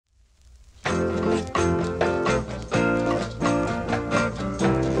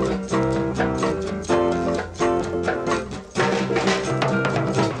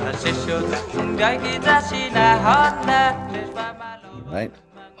Right.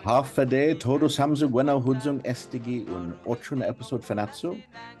 Half a day, todos hamzu buena hudzung estigi un ochun episode Fanachu.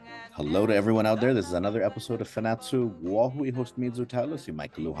 Hello to everyone out there. This is another episode of Fanachu. Guåhan host Midzu Talos, you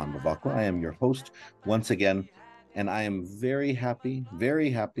Michael Guåhan Mavako. I am your host once again, and I am very happy,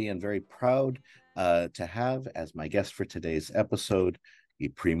 and very proud to have as my guest for today's episode,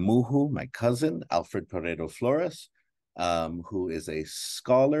 Iprimuhu, my cousin, Alfred Peredo Flores, who is a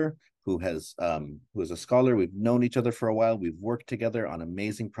scholar. Who is a scholar. We've known each other for a while. We've worked together on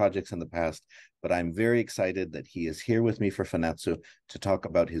amazing projects in the past, but I'm very excited that he is here with me for Fanachu to talk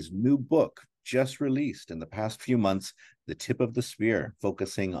about his new book, just released in the past few months, The Tip of the Spear,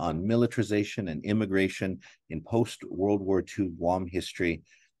 focusing on militarization and immigration in post-World War II Guam history.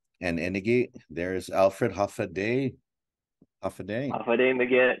 And Enigi, there's Alfred Hafade. Hafade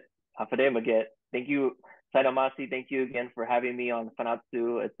Maget. Thank you. Saidamasi, thank you again for having me on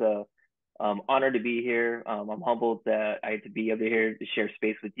Fanachu. It's a honor to be here. I'm humbled that I had to be over here to share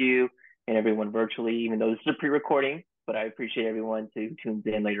space with you and everyone virtually, even though this is a pre-recording, but I appreciate everyone who tunes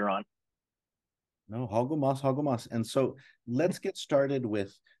in later on. No, Hagumas. And so let's get started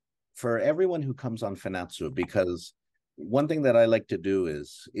with, for everyone who comes on Fanachu, because one thing that I like to do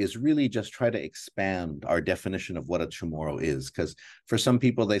is really just try to expand our definition of what a Chamorro is. Because for some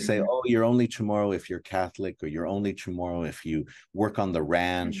people, they say, oh, you're only Chamorro if you're Catholic, or you're only Chamorro if you work on the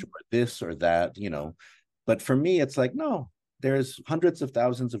ranch, or this or that, you know. But for me, it's like, no, there's hundreds of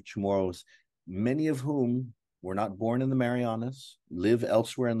thousands of Chamorros, many of whom were not born in the Marianas, live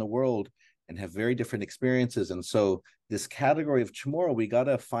elsewhere in the world, and have very different experiences. And so this category of Chamorro, we got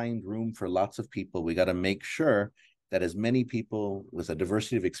to find room for lots of people. We got to make sure that as many people with a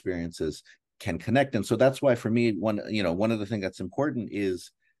diversity of experiences can connect. And so that's why for me, one of the things that's important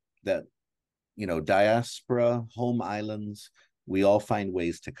is that, diaspora, home islands, we all find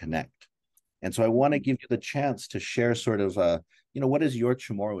ways to connect. And so I want to give you the chance to share sort of, what is your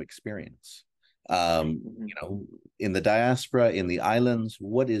Chamorro experience? In the diaspora, in the islands,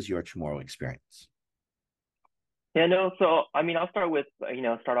 what is your Chamorro experience? Yeah, no. So, I mean, I'll start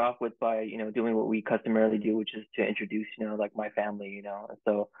off by doing what we customarily do, which is to introduce, like my family,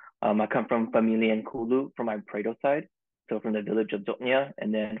 So, I come from Familia and Kulu from my Peredo side, so from the village of Zotnia,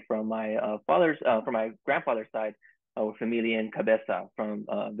 and then from my from my grandfather's side, we're Familia and Cabeza from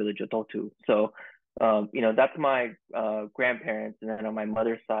village of Totu. So, that's my grandparents, and then on my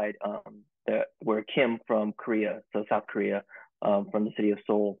mother's side, we're Kim from Korea, so South Korea, from the city of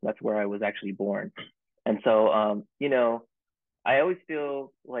Seoul. That's where I was actually born. And so, I always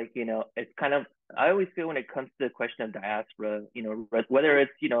feel like, it's kind of, I always feel when it comes to the question of diaspora, whether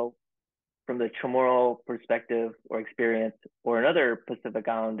it's, from the Chamorro perspective or experience, or another Pacific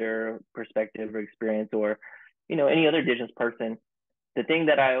Islander perspective or experience, or, any other indigenous person, the thing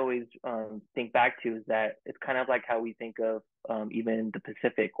that I always think back to is that it's kind of like how we think of even the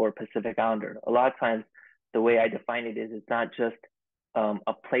Pacific or Pacific Islander. A lot of times, the way I define it is it's not just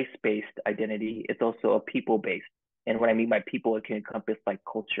a place-based identity, it's also a people-based. And what I mean by people, it can encompass like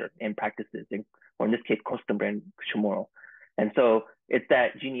culture and practices, or in this case, costumbre and Chamorro. And so it's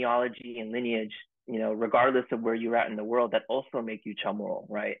that genealogy and lineage, regardless of where you're at in the world, that also make you Chamorro,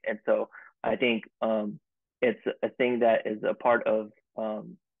 right? And so I think it's a thing that is a part of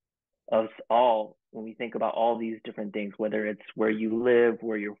us all when we think about all these different things, whether it's where you live,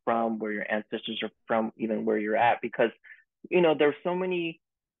 where you're from, where your ancestors are from, even where you're at, because there's so many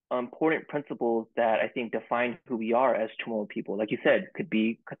important principles that I think define who we are as Chamorro people. Like you said, it could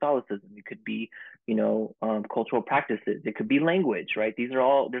be Catholicism, it could be, cultural practices, it could be language, right? There's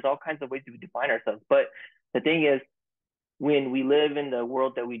all kinds of ways to define ourselves. But the thing is, when we live in the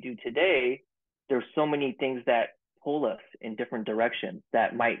world that we do today, there's so many things that pull us in different directions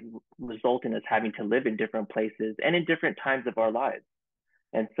that might result in us having to live in different places and in different times of our lives.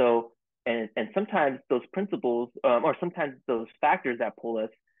 And so, and sometimes those principles, or sometimes those factors that pull us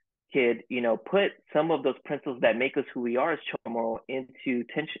could, put some of those principles that make us who we are as Chamorro into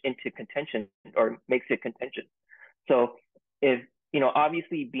contention, or makes it contentious. So if,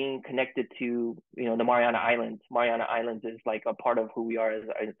 obviously being connected to, the Mariana Islands is like a part of who we are as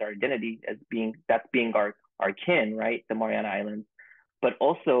our identity, as being our kin, right? The Mariana Islands. But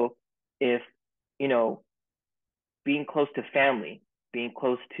also if, being close to family, being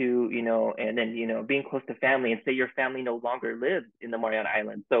close to, and then, being close to family, and say your family no longer lives in the Mariana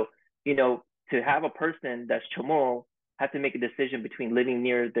Islands. So, to have a person that's Chamorro have to make a decision between living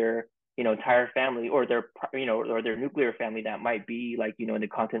near their, entire family, or their, or their nuclear family that might be like, in the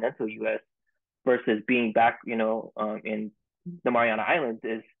continental US, versus being back, in the Mariana Islands,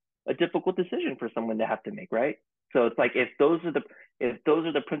 is a difficult decision for someone to have to make, right? So it's like, if if those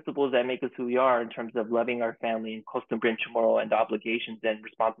are the principles that make us who we are in terms of loving our family and costumbre chamorro and the obligations and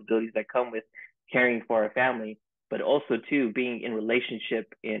responsibilities that come with caring for our family, but also too being in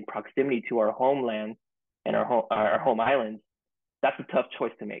relationship in proximity to our homeland and our home islands, that's a tough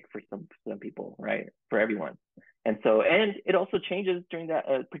choice to make for some people, right? For everyone. And so, and it also changes during that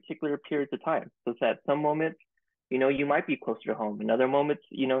particular periods of time. So it's at some moments, you know, you might be closer to home. In other moments,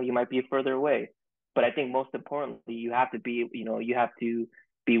 you know, you might be further away. But I think most importantly, you have to be, you know, you have to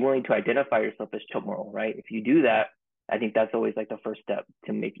be willing to identify yourself as Chamorro, right? If you do that, I think that's always like the first step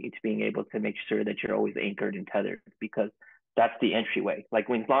to being able to make sure that you're always anchored and tethered, because that's the entryway. Like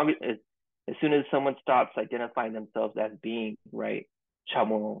as soon as someone stops identifying themselves as being, right,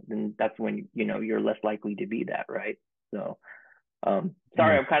 Chamorro, then that's when, you know, you're less likely to be that, right? So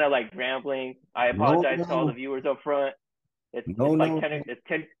sorry, I'm kind of like rambling. I apologize to all the viewers up front. It's like 10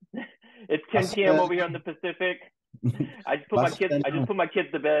 it's 10 p.m. over here on the Pacific. I just put my kids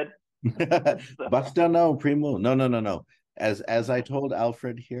to bed. Basta no, primo. No. As I told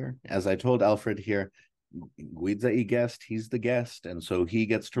Alfred here, Guidza a guest, he's the guest, and so he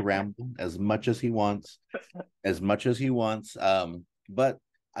gets to ramble as much as he wants, But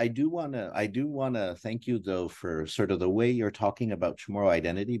I do wanna thank you though for sort of the way you're talking about Chamorro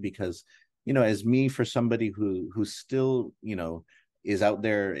identity, because, you know, as me, for somebody who still, you know, is out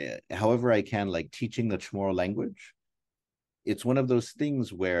there, however I can, like teaching the Chamorro language, it's one of those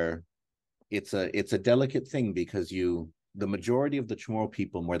things where it's a delicate thing, because the majority of the Chamorro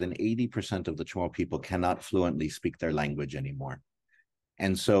people, more than 80% of the Chamorro people, cannot fluently speak their language anymore.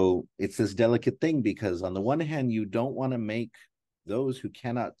 And so it's this delicate thing, because on the one hand, you don't want to make those who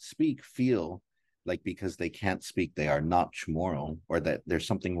cannot speak feel like because they can't speak, they are not Chamorro, or that there's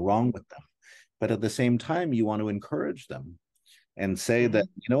something wrong with them. But at the same time, you want to encourage them and say that,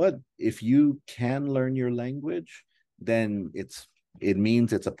 you know what, if you can learn your language, then it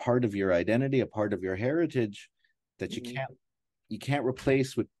means it's a part of your identity, a part of your heritage that you can't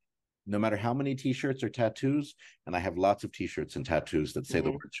replace with, no matter how many t-shirts or tattoos. And I have lots of t-shirts and tattoos that say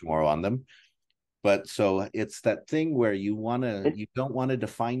the word Chamorro on them. But so it's that thing where you don't want to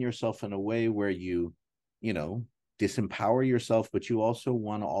define yourself in a way where you know, disempower yourself, but you also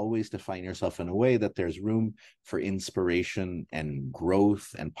want to always define yourself in a way that there's room for inspiration and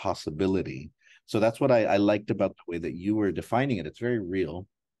growth and possibility. So that's what I liked about the way that you were defining it. It's very real.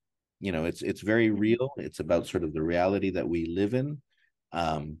 You know, it's very real. It's about sort of the reality that we live in.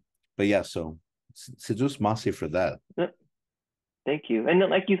 But yeah, so Sidus Masi for that. Thank you. And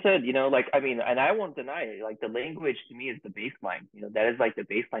then, like you said, you know, like, I mean, and I won't deny it, like the language to me is the baseline, you know, that is like the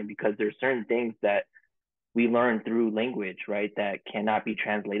baseline, because there's certain things that we learn through language, right, that cannot be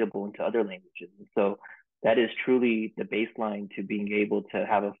translatable into other languages. And so that is truly the baseline to being able to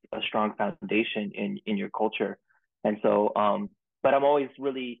have a strong foundation in your culture. And so, but I'm always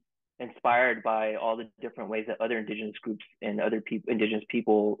really inspired by all the different ways that other indigenous groups and other indigenous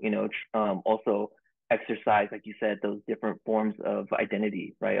people, you know, also exercise, like you said, those different forms of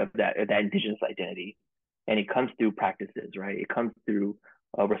identity, right, of that indigenous identity. And it comes through practices, right? It comes through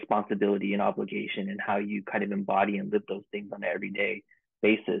responsibility and obligation, and how you kind of embody and live those things on an everyday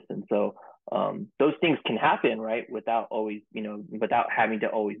basis. And so those things can happen, right, without always, you know, without having to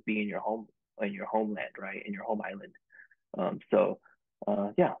always be in your homeland, right, in your home island.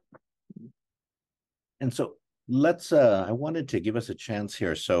 Yeah. And so let's I wanted to give us a chance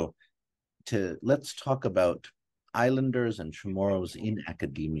here. So let's talk about islanders and Chamorros in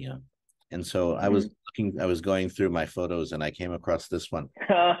academia. And so I was going through my photos, and I came across this one.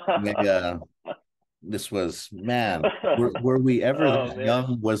 This was, man, were we ever that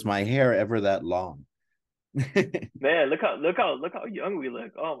young? Was my hair ever that long? Man, look how young we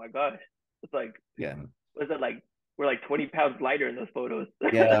look. Oh my gosh. It's like, yeah. Was it like we're like 20 pounds lighter in those photos?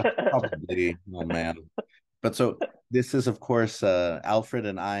 Yeah, probably. Oh man. But so this is, of course, Alfred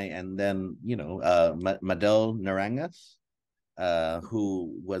and I, and then, you know, Madel Narangas,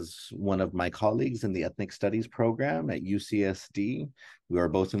 who was one of my colleagues in the ethnic studies program at UCSD. We are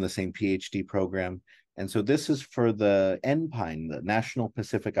both in the same PhD program. And so this is for the NPINE, the National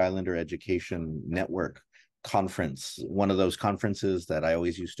Pacific Islander Education Network conference, one of those conferences that I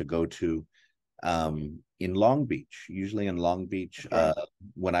always used to go to in Long Beach, usually in Long Beach,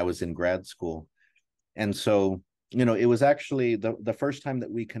 when I was in grad school. And so, you know, it was actually the first time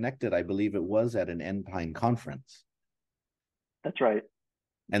that we connected, I believe it was at an NPINE conference. That's right.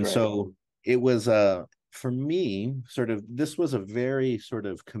 And so it was, for me, sort of, this was a very sort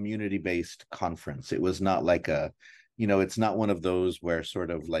of community-based conference. It was not like you know, it's not one of those where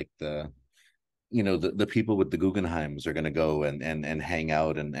sort of like you know, the people with the Guggenheims are going to go and hang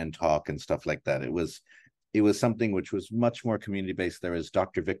out and talk and stuff like that. It was it was something which was much more community-based. There was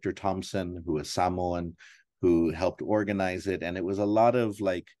Dr. Victor Thompson, who was Samoan, who helped organize it. And it was a lot of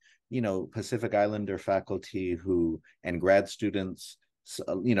like, Pacific Islander faculty and grad students,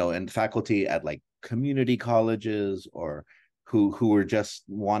 and faculty at like community colleges, or who were just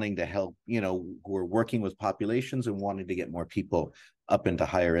wanting to help, who were working with populations and wanting to get more people up into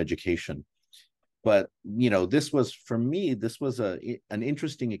higher education. But this was, for me, an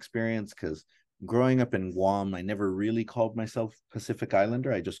interesting experience, because growing up in Guam, I never really called myself Pacific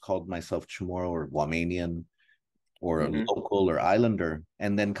Islander. I just called myself Chamorro or Guamanian or a local or islander.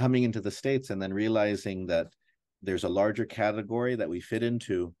 And then coming into the States and then realizing that there's a larger category that we fit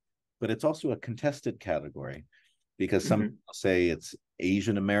into, but it's also a contested category, because some people say it's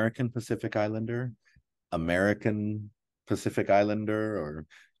Asian American Pacific Islander, American Pacific Islander, or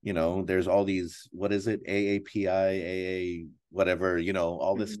there's all these, what is it, AAPI, AA, whatever,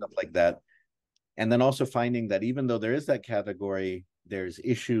 all this stuff like that. And then also finding that even though there is that category, there's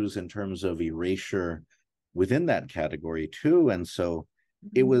issues in terms of erasure within that category too. And so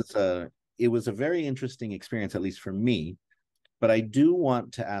it was a very interesting experience, at least for me. But I do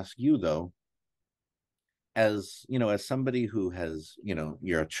want to ask you, though, as somebody who has,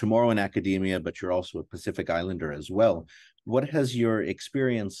 you're a Chamorro in academia, but you're also a Pacific Islander as well. What has your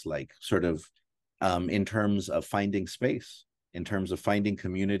experience like, sort of, in terms of finding space, in terms of finding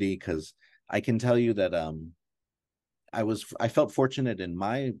community? Because I can tell you that I felt fortunate in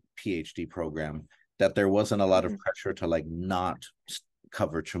my PhD program that there wasn't a lot of pressure to like not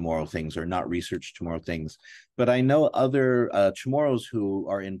cover Chamorro things or not research Chamorro things. But I know other Chamorros who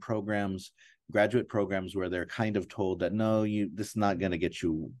are in graduate programs, where they're kind of told that, no, this is not going to get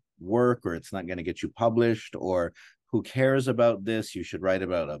you work, or it's not going to get you published, or who cares about this? You should write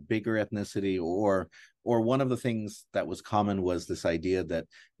about a bigger ethnicity. Or one of the things that was common was this idea that,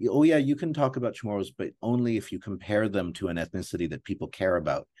 oh yeah, you can talk about Chamorros, but only if you compare them to an ethnicity that people care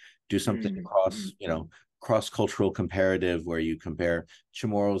about. Do something cross-cultural comparative, where you compare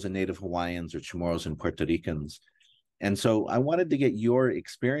Chamorros and Native Hawaiians or Chamorros and Puerto Ricans. And so I wanted to get your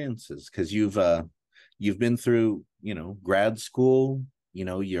experiences, because you've been through, grad school,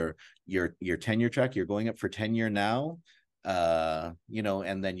 your tenure track, you're going up for tenure now,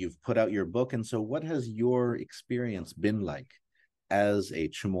 and then you've put out your book. And so what has your experience been like as a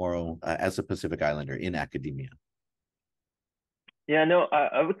Chamorro, as a Pacific Islander in academia? Yeah, no,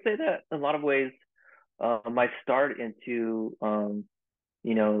 I would say that in a lot of ways, my start into,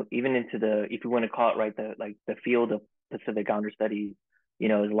 even into the, if you want to call it right, the field of Pacific Islander studies, is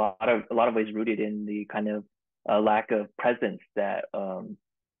a lot of ways rooted in the kind of lack of presence that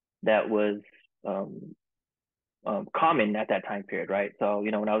was common at that time period, right? So,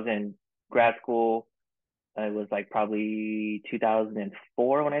 when I was in grad school, it was like probably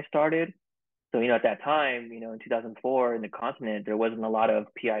 2004 when I started. So, at that time, in 2004 in the continent, there wasn't a lot of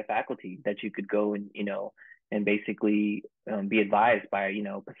PI faculty that you could go and basically be advised by,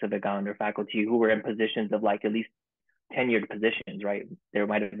 Pacific Islander faculty who were in positions of like at least tenured positions, right? There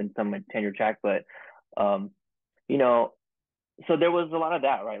might have been some tenure track, but, so there was a lot of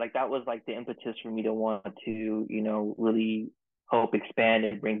that, right? Like that was like the impetus for me to want to, really help expand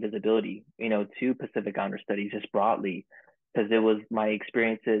and bring visibility, to Pacific Islander studies just broadly, because it was my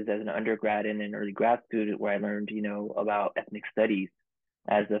experiences as an undergrad and an early grad student where I learned, about ethnic studies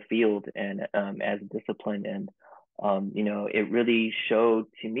as a field and as a discipline. And, it really showed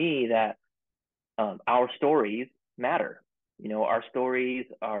to me that our stories matter. Our stories,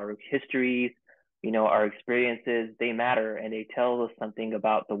 our histories, our experiences, they matter, and they tell us something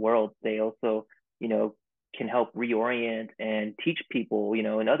about the world. They also, can help reorient and teach people,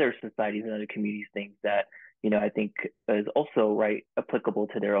 in other societies and other communities, things that, I think is also right applicable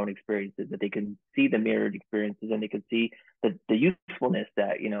to their own experiences, that they can see the mirrored experiences and they can see the usefulness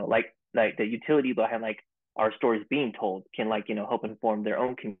that, like the utility behind like our stories being told can help inform their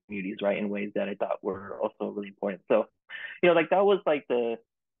own communities, right, in ways that I thought were also really important. So, like that was like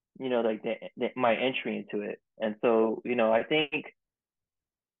my entry into it. And so, I think,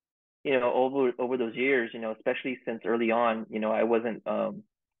 over those years, especially since early on, I wasn't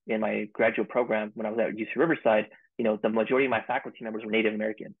in my graduate program when I was at UC Riverside, the majority of my faculty members were Native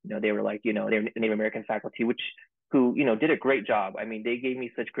American. They were like, they were Native American faculty, who did a great job. I mean, they gave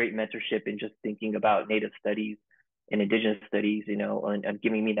me such great mentorship in just thinking about Native studies and Indigenous studies, and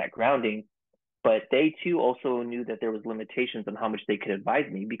giving me that grounding. But they too also knew that there was limitations on how much they could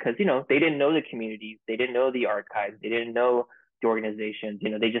advise me, because, they didn't know the communities, they didn't know the archives, they didn't know the organizations,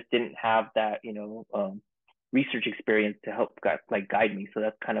 they just didn't have that, research experience to help guide me. So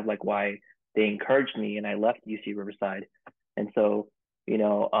that's kind of like why they encouraged me, and I left UC Riverside. And so,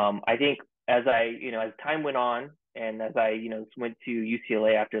 I think as I, as time went on, and as I, went to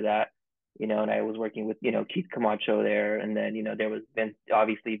UCLA after that, and I was working with, Keith Camacho there, and then, there was Vince.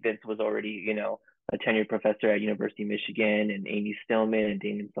 Obviously, Vince was already, a tenured professor at University of Michigan, and Amy Stillman and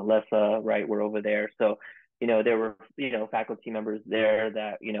Damon Salesa, right, were over there. So, there were, faculty members there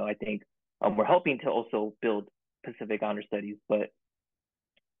that, I think were helping to also build Pacific Islander studies. But,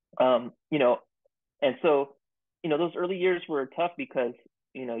 and so, those early years were tough because,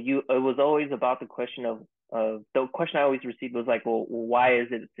 it was always about the question of the question I always received was like, well, why is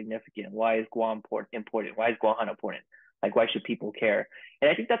it significant? Why is Guam important? Why is Guåhan important? Like, why should people care?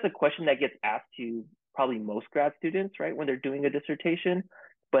 And I think that's a question that gets asked to probably most grad students, right, when they're doing a dissertation.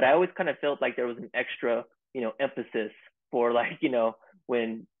 But I always kind of felt like there was an extra, emphasis for, like,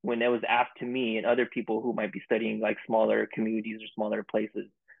 when it was asked to me and other people who might be studying like smaller communities or smaller places.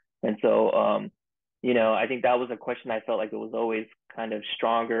 And so, I think that was a question I felt like it was always kind of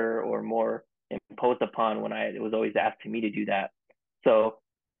stronger or more imposed upon when it was always asked to me to do that. So,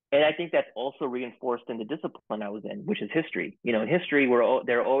 and I think that's also reinforced in the discipline I was in, which is history. In history,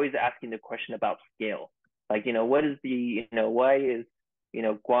 they're always asking the question about scale. Like, what is why is,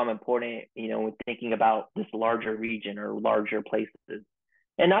 Guam important, when thinking about this larger region or larger places?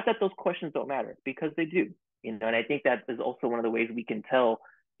 And not that those questions don't matter, because they do, and I think that is also one of the ways we can tell,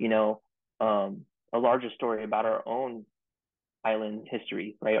 a larger story about our own island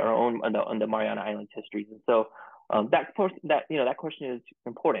history, right? Our own on the Mariana Islands histories. And so that question is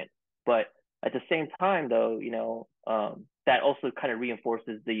important. But at the same time, though, that also kind of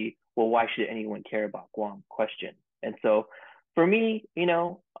reinforces the, well, why should anyone care about Guam question? And so for me,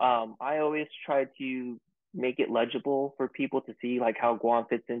 I always try to make it legible for people to see like how Guåhan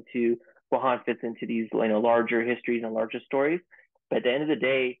fits into these, larger histories and larger stories. But at the end of the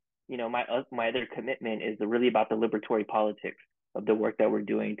day, my other commitment is really about the liberatory politics of the work that we're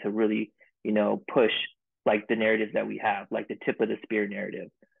doing to really, push like the narratives that we have, like the tip of the spear narrative,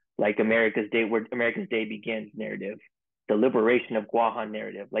 like America's Day Begins narrative, the liberation of Guåhan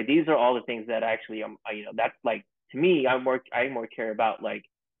narrative. Like, these are all the things that actually, that's like, to me, I more care about, like,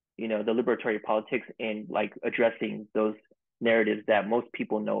 the liberatory politics and like addressing those narratives that most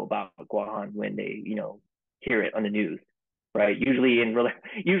people know about Guåhan when they, hear it on the news. Right, usually in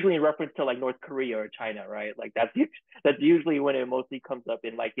reference to like North Korea or China, right? Like that's usually when it mostly comes up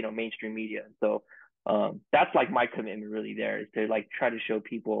in like mainstream media. And so that's like my commitment really there, is to like try to show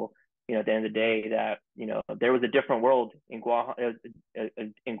people, at the end of the day, that there was a different world in Guåhan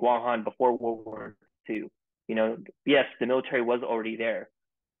before World War II. Yes, the military was already there,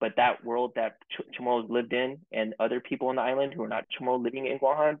 but that world that Chamorros lived in and other people on the island who are not Chamorro living in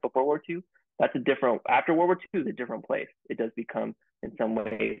Guåhan before World War II, that's after World War II, it's a different place. It does become, in some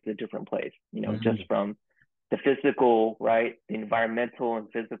ways, a different place, just from the physical, right, the environmental and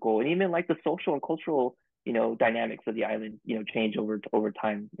physical, and even like the social and cultural, dynamics of the island, change over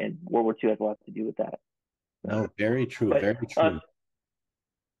time. And World War II has a lot to do with that. No, very true, very true.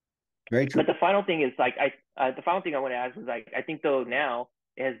 Very true. But the final thing is like, the final thing I want to add was like, I think though now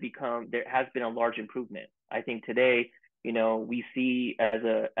there has been a large improvement. I think today, we see as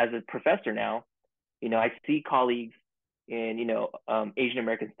a professor now, I see colleagues in, Asian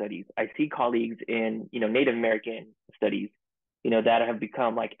American studies. I see colleagues in, Native American studies, that have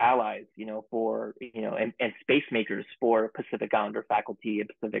become like allies, for, and space makers for Pacific Islander faculty and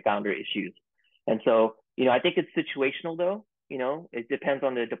Pacific Islander issues. And so, I think it's situational though, it depends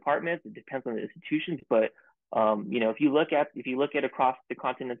on the departments, it depends on the institutions, but, if you look at across the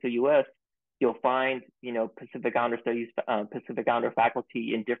continental US, you'll find, Pacific Islander studies, Pacific Islander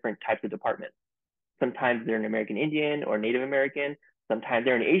faculty in different types of departments. Sometimes they're in American Indian or Native American. Sometimes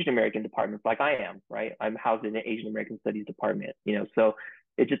they're in Asian American departments, like I am, right? I'm housed in the Asian American Studies department, so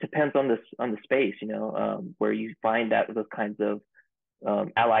it just depends on the space, where you find that those kinds of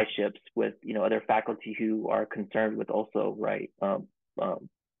allyships with, other faculty who are concerned with also, right,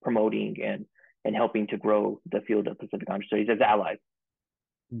 promoting and helping to grow the field of Pacific Islander studies as allies.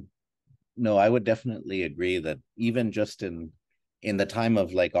 No, I would definitely agree that even just in the time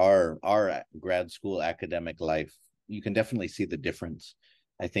of like our grad school academic life, you can definitely see the difference.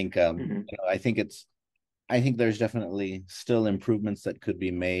 I think I think there's definitely still improvements that could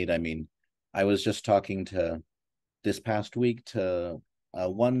be made. I mean, I was just talking to this past week to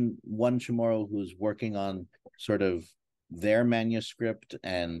one Chamorro who's working on sort of their manuscript,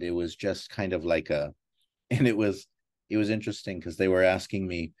 and it was just kind of like it was interesting because they were asking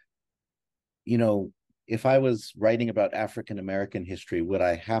me, if I was writing about African American history, would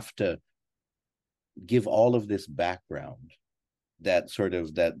I have to give all of this background that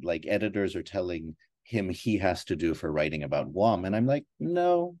like editors are telling him he has to do for writing about Guam? And I'm like,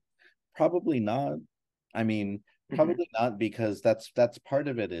 no, Probably not. I mean, probably not, because that's part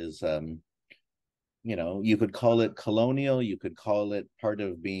of it is, you know, you could call it colonial, you could call it part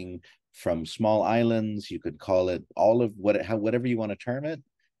of being from small islands, you could call it all of whatever you want to term it,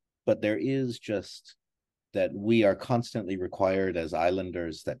 but there is just that we are constantly required as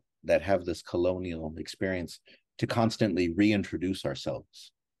islanders that have this colonial experience to constantly reintroduce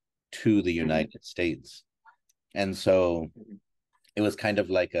ourselves to the United States. And so it was kind of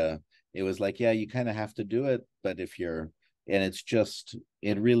like it was like, yeah, you kind of have to do it, but if you're, and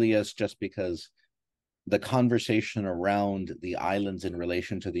it really is just because the conversation around the islands in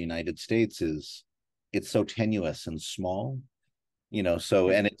relation to the United States it's so tenuous and small, you know.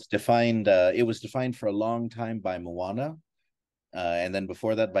 So, and it's defined, it was defined for a long time by Moana, and then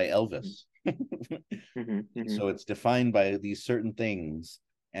before that by Elvis. So it's defined by these certain things,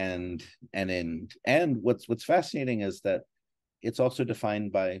 and what's fascinating is that it's also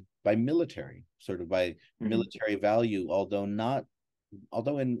defined by military, sort of by military value, although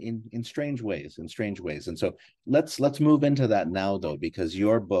in strange ways, and so let's move into that now, though, because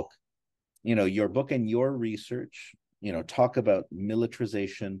your book and your research, you know, talk about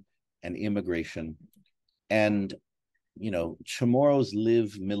militarization and immigration, and you know, Chamorros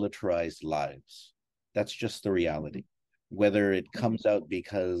live militarized lives. That's just the reality. Whether it comes out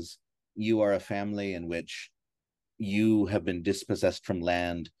because you are a family in which you have been dispossessed from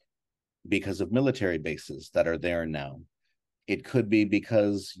land because of military bases that are there now. It could be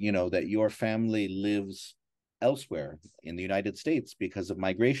because, you know, that your family lives elsewhere in the United States because of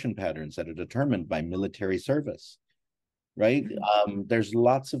migration patterns that are determined by military service, right? There's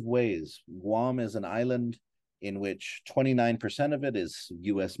lots of ways. Guam is an island in which 29% of it is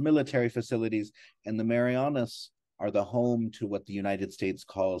US military facilities, and the Marianas are the home to what the United States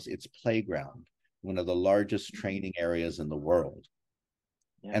calls its playground, one of the largest training areas in the world.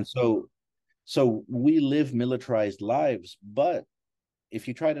 And so we live militarized lives, but if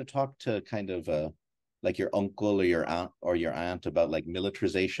you try to talk to kind of like your uncle or your aunt about like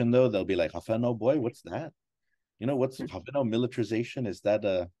militarization, though, they'll be like, "Hafeno boy, what's that? You know, what's Hafeno militarization? Is that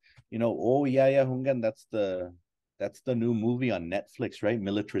you know, oh yeah, Hungan, that's the new movie on Netflix, right?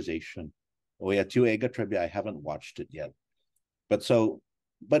 Militarization. Oh yeah, Tu Ega Trebia, I haven't watched it yet.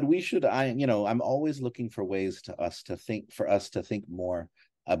 But we should, you know, I'm always looking for ways for us to think more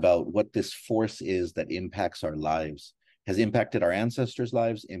about what this force is that impacts our lives, has impacted our ancestors'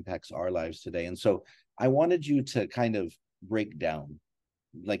 lives, impacts our lives today. And so I wanted you to kind of break down,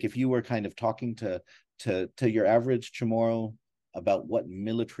 like if you were kind of talking to your average Chamorro about what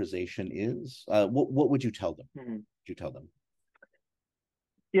militarization is, what would you tell them? Would you tell them?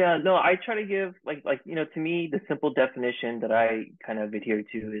 Yeah, no, I try to give you know, to me, the simple definition that I kind of adhere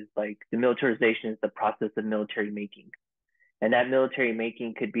to is like the militarization is the process of military making. And that military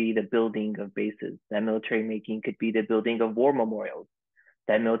making could be the building of bases. That military making could be the building of war memorials.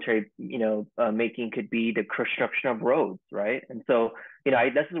 That military, you know, making could be the construction of roads, right? And so, you know,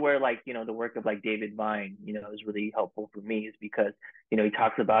 this is where like, you know, the work of like David Vine, you know, is really helpful for me, is because, you know, he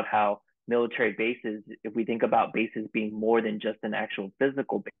talks about how military bases, if we think about bases being more than just an actual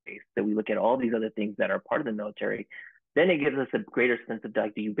physical base, that we look at all these other things that are part of the military, then it gives us a greater sense of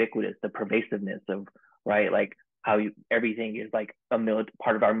like the ubiquitous, the pervasiveness of, right, like how everything is like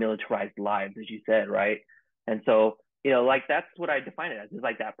part of our militarized lives, as you said, right? And so, you know, like that's what I define it as, is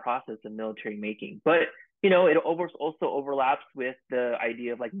like that process of military making. But, you know, it also overlaps with the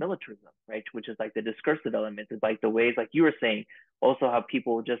idea of like militarism, right? Which is like the discursive element. It's like the ways, like you were saying, also how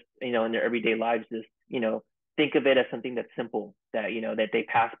people just, you know, in their everyday lives, just, you know, think of it as something that's simple, that, you know, that they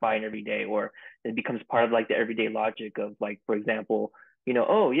pass by in every day, or it becomes part of like the everyday logic of like, for example, you know,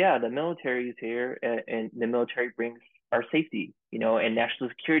 oh yeah, the military is here, and the military brings our safety, you know, and national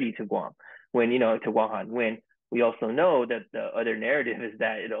security to Guam, when, you know, to Guåhan, when we also know that the other narrative is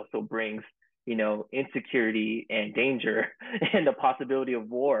that it also brings, you know, insecurity and danger and the possibility of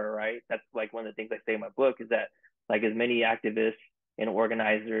war, right? That's like one of the things I say in my book, is that like as many activists and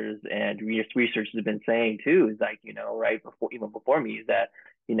organizers and researchers have been saying too, is like, you know, right before me, is that,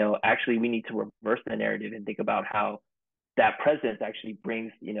 you know, actually we need to reverse the narrative and think about how that presence actually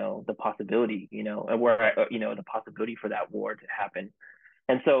brings, you know, the possibility, you know, and where, you know, the possibility for that war to happen.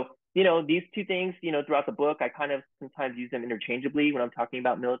 And so, you know, these two things, you know, throughout the book, I kind of sometimes use them interchangeably when I'm talking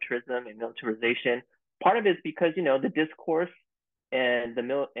about militarism and militarization. Part of it is because, you know, the discourse and the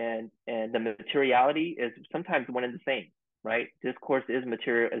materiality is sometimes one and the same, right? Discourse is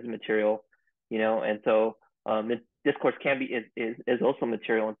material, you know, and so the discourse can be is also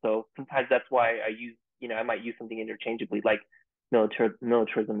material, and so sometimes that's why I use, you know, I might use something interchangeably, like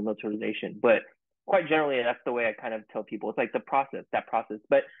militarism and militarization. But quite generally, that's the way I kind of tell people. It's like the process, that process.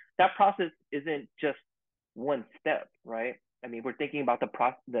 But that process isn't just one step, right? I mean, we're thinking about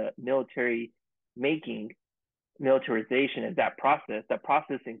the military making, militarization as that process. That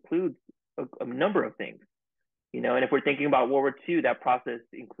process includes a number of things, you know. And if we're thinking about World War II, that process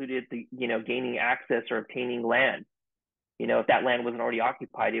included the, you know, gaining access or obtaining land. You know, if that land wasn't already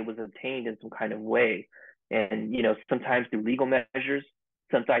occupied, it was obtained in some kind of way. And, you know, sometimes through legal measures,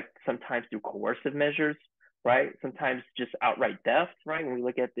 sometimes through coercive measures, right? Sometimes just outright death, right? When we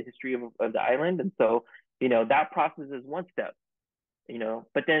look at the history of the island. And so, you know, that process is one step, you know,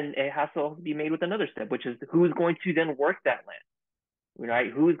 but then it has to also be made with another step, which is who's going to then work that land,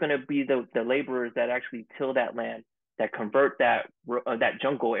 right? Who's going to be the laborers that actually till that land, that convert that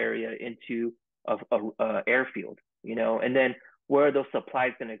jungle area into a airfield, you know, and then where are those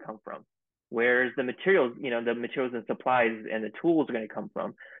supplies going to come from? Where's the materials, you know, the materials and supplies and the tools are going to come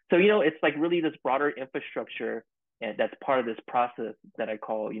from? So, you know, it's like really this broader infrastructure, and that's part of this process that I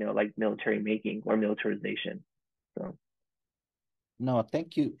call, you know, like military making or militarization. So No,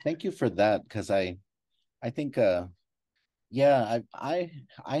 thank you for that, because I think yeah,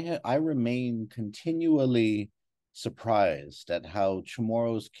 I remain continually surprised at how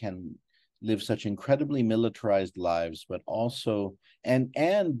Chamorros can live such incredibly militarized lives, but also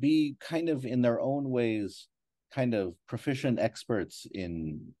and be kind of in their own ways kind of proficient experts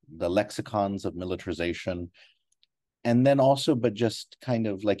in the lexicons of militarization, and then also, but just kind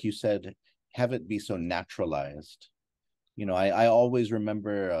of like you said, have it be so naturalized. You know, I always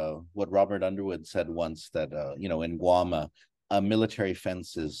remember what Robert Underwood said once, that you know, in Guam, a military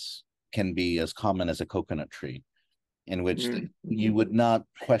fence can be as common as a coconut tree, in which you would not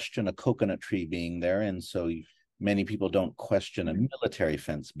question a coconut tree being there, and so many people don't question a military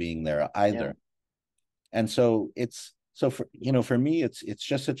fence being there either. yeah. And so it's so for, you know, for me, it's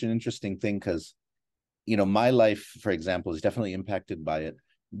just such an interesting thing, because you know, my life, for example, is definitely impacted by it,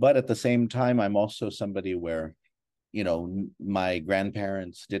 but at the same time, I'm also somebody where, you know, my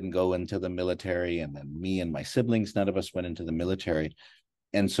grandparents didn't go into the military, and then me and my siblings, none of us went into the military,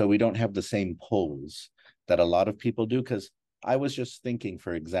 and so we don't have the same pulls that a lot of people do. Because I was just thinking,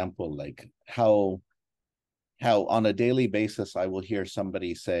 for example, like how on a daily basis I will hear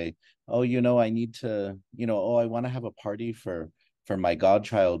somebody say, oh, you know, I need to, you know, oh, I want to have a party for my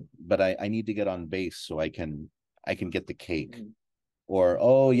godchild, but I need to get on base so I can get the cake. Mm-hmm. Or,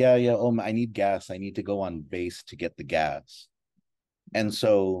 oh yeah, yeah, oh, I need gas, I need to go on base to get the gas. And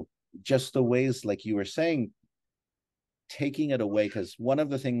so just the ways, like you were saying, taking it away, because one of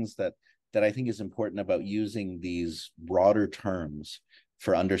the things that I think is important about using these broader terms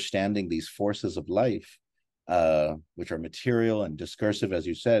for understanding these forces of life, which are material and discursive, as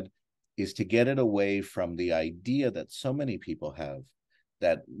you said, is to get it away from the idea that so many people have,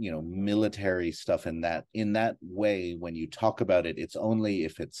 that, you know, military stuff in that way, when you talk about it, it's only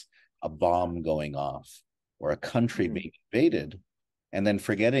if it's a bomb going off or a country being invaded, and then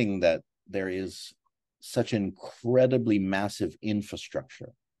forgetting that there is such incredibly massive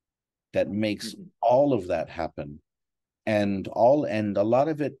infrastructure that makes all of that happen, and a lot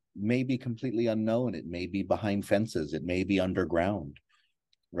of it may be completely unknown, it may be behind fences, it may be underground,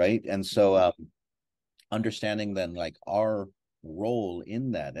 right? And so understanding then, like, our role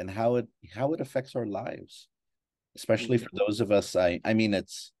in that, and how it affects our lives, especially for those of us, I mean,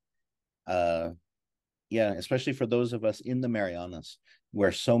 it's yeah, especially for those of us in the Marianas,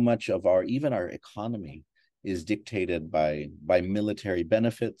 where so much of even our economy is dictated by military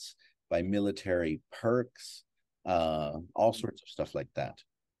benefits, by military perks, all sorts of stuff like that.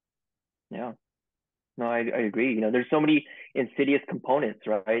 Yeah. No, I agree. You know, there's so many insidious components,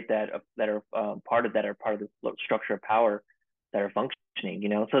 right, that are part of this structure of power that are functioning. You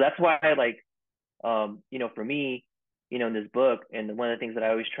know, so that's why, like, you know, for me, you know, in this book, and one of the things that I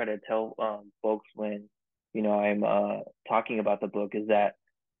always try to tell folks when, you know, I'm talking about the book, is that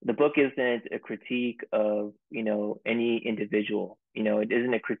the book isn't a critique of, you know, any individual. You know, it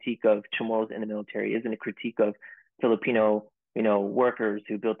isn't a critique of Chamorros in the military. It isn't a critique of Filipino, you know, workers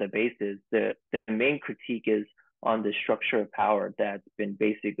who built the bases. The main critique is on the structure of power that's been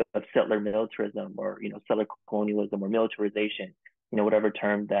basic of settler militarism, or, you know, settler colonialism, or militarization, you know, whatever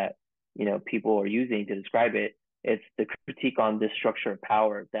term that, you know, people are using to describe it. It's the critique on this structure of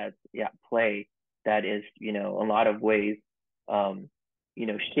power that's at play, that is, you know, a lot of ways, you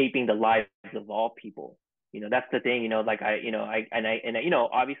know, shaping the lives of all people. You know, that's the thing, you know, like you know,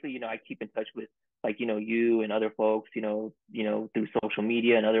 obviously, you know, I keep in touch with, like, you know, you and other folks, you know, through social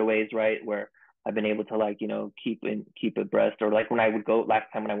media and other ways, right, where I've been able to, like, you know, keep abreast, or like when I would go last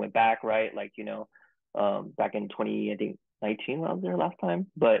time when I went back, right, like, you know, back in 20, I think 19 when I was there last time.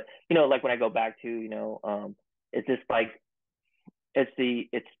 But you know, like when I go back to, it's just like it's the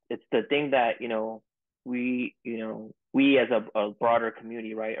thing that, we as a broader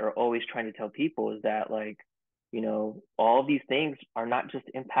community, right, are always trying to tell people is that, like, all these things are not just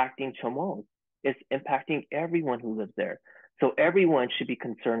impacting Chamorros, it's impacting everyone who lives there. So everyone should be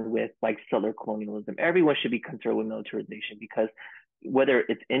concerned with, like, settler colonialism. Everyone should be concerned with militarization, because whether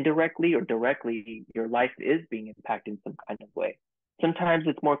it's indirectly or directly, your life is being impacted in some kind of way. Sometimes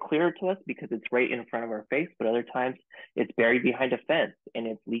it's more clear to us because it's right in front of our face, but other times it's buried behind a fence and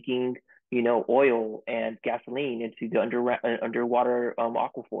it's leaking, oil and gasoline into the underwater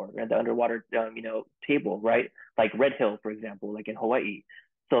aquifer and the underwater, table, right? Like Red Hill, for example, like in Hawaii.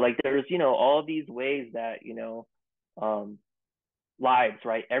 So like there's, all these ways that, um, lives,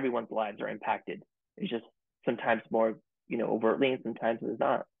 right? Everyone's lives are impacted. It's just sometimes more, overtly, and sometimes it's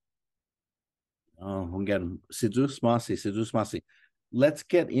not. Oh, again, Sidus Masi, Sidus Masi. Let's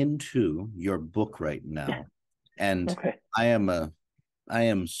get into your book right now. And Okay. I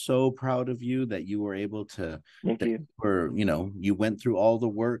am so proud of you that you were able to, Thank that you. you went through all the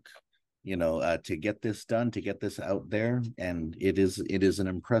work, to get this done, to get this out there. And it is an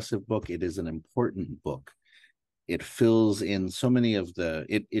impressive book. It is an important book. It fills in so many of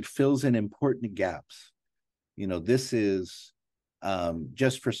it fills in important gaps. This is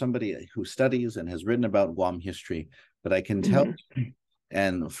just for somebody who studies and has written about Guam history, but I can tell,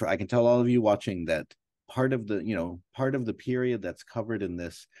 Mm-hmm. I can tell all of you watching that part of the period that's covered in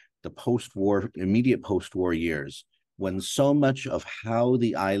this, the immediate post-war years, when so much of how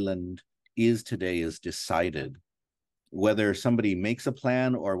the island is today is decided, whether somebody makes a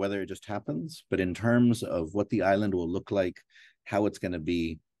plan or whether it just happens, but in terms of what the island will look like, how it's going to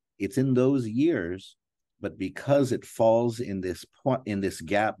be, it's in those years. But because it falls in this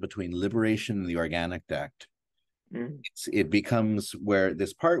gap between liberation and the Organic Act, Mm-hmm. it becomes where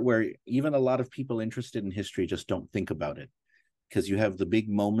this part where even a lot of people interested in history just don't think about it, because you have the big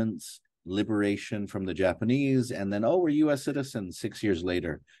moments, liberation from the Japanese, and then, oh, we're US citizens 6 years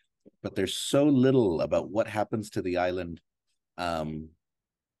later. But there's so little about what happens to the island, what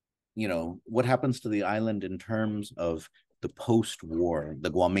happens to the island in terms of the post-war,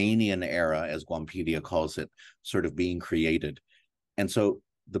 the Guamanian era, as Guampedia calls it, sort of being created. And so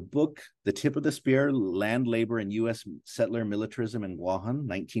the book, The Tip of the Spear, Land, Labor, and US Settler Militarism in Guåhan,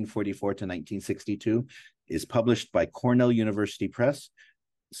 1944 to 1962, is published by Cornell University Press.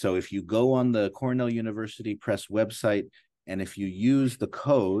 So if you go on the Cornell University Press website, and if you use the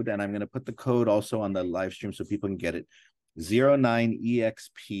code, and I'm going to put the code also on the live stream so people can get it,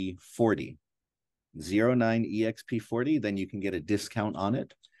 09EXP40, 09EXP40, then you can get a discount on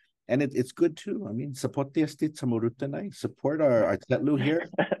it. And it's good too. I mean, support our Tetlu here.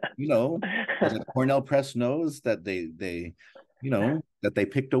 That Cornell Press knows that they that they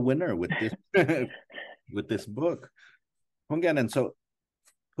picked a winner with this with this book. And so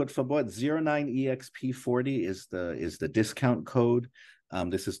put for board 09EXP40 is the discount code.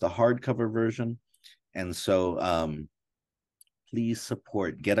 This is the hardcover version. And so please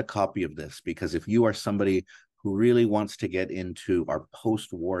get a copy of this, because if you are somebody who really wants to get into our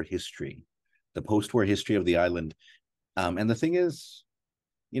post-war history, the post-war history of the island. And the thing is,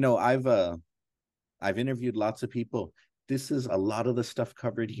 I've interviewed lots of people. This is a lot of the stuff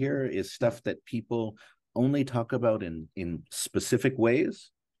covered here is stuff that people only talk about in specific ways,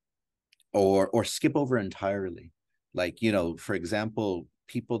 or skip over entirely. Like, for example,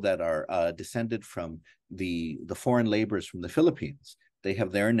 people that are descended from the foreign laborers from the Philippines, they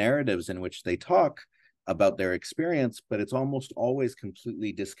have their narratives in which they talk about their experience, but it's almost always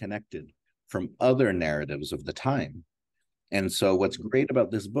completely disconnected from other narratives of the time. And so what's great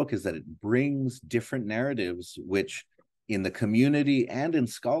about this book is that it brings different narratives, which in the community and in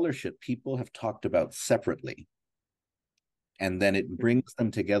scholarship, people have talked about separately. And then it brings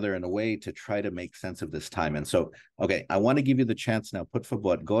them together in a way to try to make sense of this time. And so, okay, I want to give you the chance now. Put for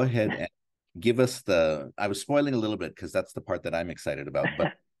what? Go ahead and give us I was spoiling a little bit because that's the part that I'm excited about,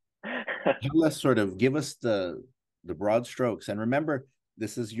 but give us the broad strokes. And remember,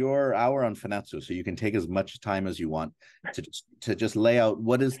 this is your hour on Fanachu, so you can take as much time as you want to just lay out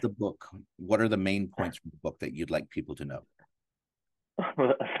what is the book, what are the main points from the book that you'd like people to know.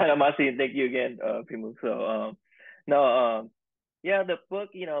 Thank you again, Primu. So, no, yeah, the book,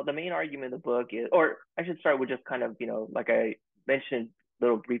 the main argument of the book is, or I should start with just kind of, like I mentioned a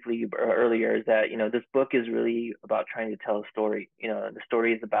little briefly earlier, is that, this book is really about trying to tell a story. The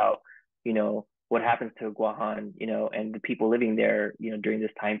story is about, what happens to Guåhan, and the people living there, during this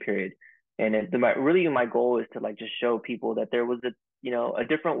time period. And really my goal is to, like, just show people that there was a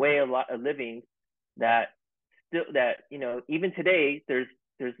different way of living that still that, even today there's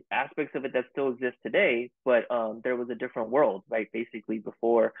aspects of it that still exist today, but there was a different world, right? Basically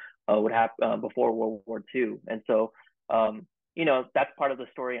before what happened before World War II. And so that's part of the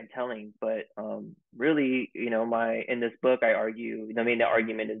story I'm telling. But really, in this book I argue, the main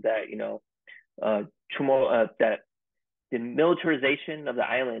argument is that that the militarization of the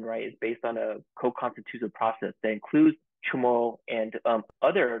island, right, is based on a co-constitutive process that includes Chamorro and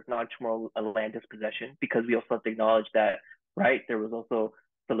other non-Chamorro land dispossession, because we also have to acknowledge that, right, there was also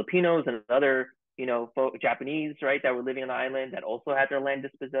Filipinos and other, Japanese, right, that were living on the island that also had their land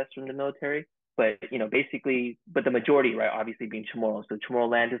dispossessed from the military. But, but the majority, right, obviously being Chamorro. So Chamorro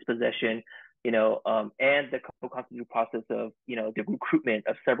land dispossession, and the co-constitutive process of, the recruitment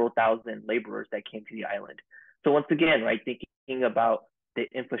of several thousand laborers that came to the island. So once again, right, thinking about the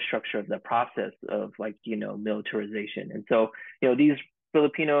infrastructure of the process of militarization. And so, these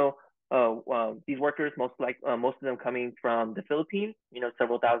Filipino, these workers, most of them coming from the Philippines,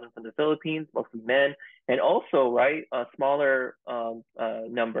 several thousand from the Philippines, mostly men, and also, right, a smaller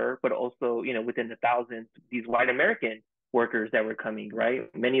number, but also, within the thousands, these white American workers that were coming, right,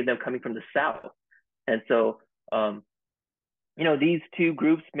 many of them coming from the South. And so, these two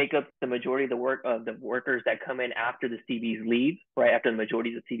groups make up the majority of the workers that come in after the CBs leave, right? After the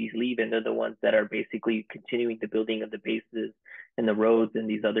majority of the CBs leave, and they're the ones that are basically continuing the building of the bases and the roads and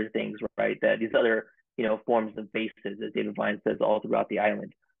these other things, right? That these other, forms of bases, as David Vine says, all throughout the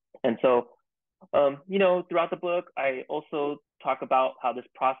island. And so, throughout the book, I also talk about how this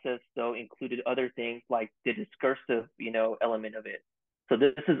process, though, included other things like the discursive, element of it. So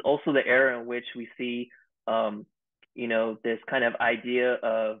this is also the era in which we see, this kind of idea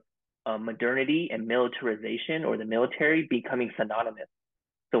of modernity and militarization, or the military, becoming synonymous.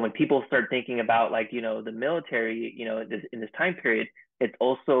 So when people start thinking about the military, in this time period, it's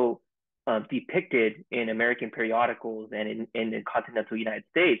also depicted in American periodicals and in the continental United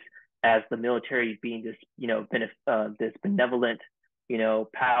States as the military being this, this benevolent,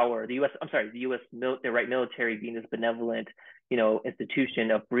 power. The military being this benevolent,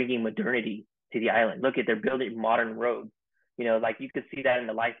 institution of bringing modernity to the island. Look at, they're building modern roads. You could see that in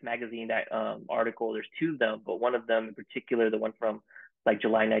the Life magazine, that article. There's two of them, but one of them in particular, the one from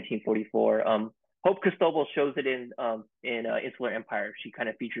July 1944. Hope Cristobal shows it in Insular Empire. She kind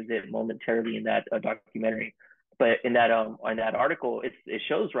of features it momentarily in that documentary. But in that article, it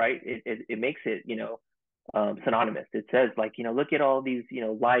shows, right. It makes it synonymous. It says look at all these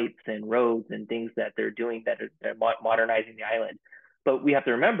lights and roads and things that they're doing, that they're modernizing the island. But we have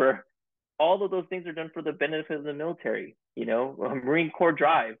to remember, all of those things are done for the benefit of the military. Marine Corps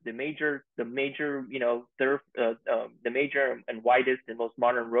Drive, the major, the major and widest and most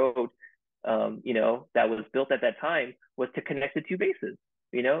modern road, that was built at that time, was to connect the two bases.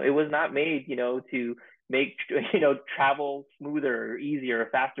 It was not made, to make, travel smoother or easier or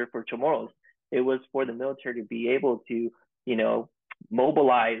faster for Chamorros. It was for the military to be able to,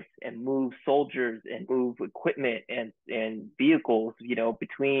 mobilize and move soldiers and move equipment and vehicles,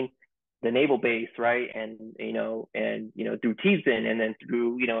 between the naval base, right, and through Teesden, and then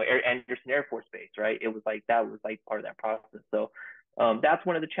through Anderson Air Force Base, right. It was that was part of that process. So that's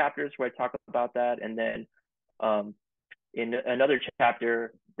one of the chapters where I talk about that. And then in another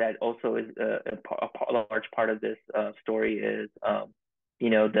chapter that also is a large part of this story is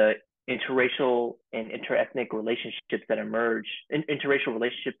the interracial and interethnic relationships that emerge, interracial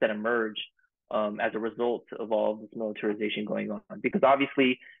relationships that emerge as a result of all this militarization going on. Because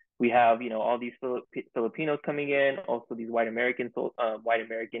obviously, we have, all these Filipinos coming in, also these white American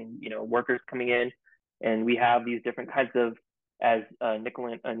workers coming in, and we have these different kinds of, as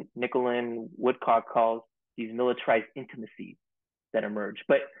Nicolin Woodcock calls, these militarized intimacies that emerge.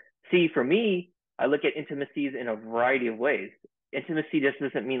 But see, for me, I look at intimacies in a variety of ways. Intimacy just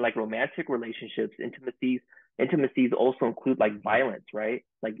doesn't mean romantic relationships. Intimacies also include violence, right?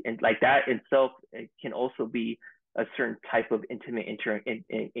 And that itself, it can also be a certain type of intimate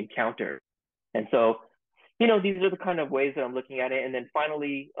encounter. And so, these are the kind of ways that I'm looking at it. And then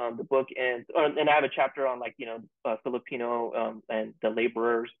finally, the book ends, and I have a chapter on Filipino and the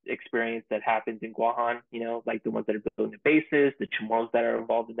laborers experience that happens in Guåhan, the ones that are building the bases, the Chamorros that are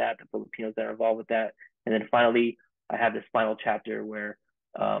involved with that, the Filipinos that are involved with that. And then finally, I have this final chapter where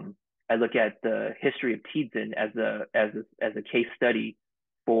I look at the history of Teesden as a case study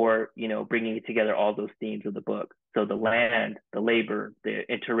for bringing together all those themes of the book. So the land, the labor, the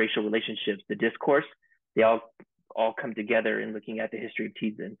interracial relationships, the discourse, they all come together in looking at the history of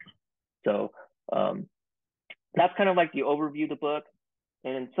Teesden. So that's kind of the overview of the book.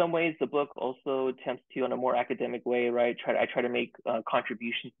 And in some ways, the book also attempts to, in a more academic way, right? I try to make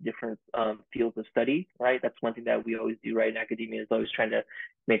contributions to different fields of study, right? That's one thing that we always do, right? In academia is always trying to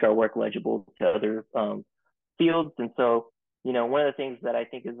make our work legible to other fields. And so, one of the things that I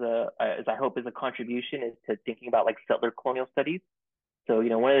think I hope is a contribution is to thinking about like settler colonial studies. So,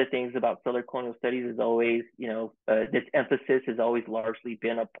 one of the things about settler colonial studies is always, this emphasis has always largely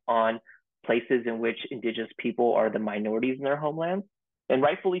been upon places in which indigenous people are the minorities in their homelands. And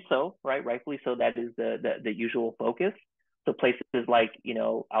rightfully so, right? Rightfully so, that is the usual focus. So places like,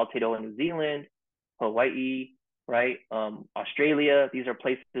 Aotearoa, New Zealand, Hawaii, right? Australia, these are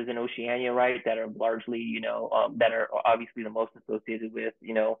places in Oceania, right? That are largely, that are obviously the most associated with,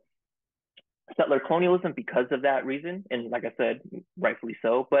 settler colonialism because of that reason. And like I said, rightfully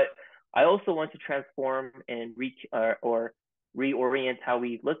so. But I also want to transform and or reorient how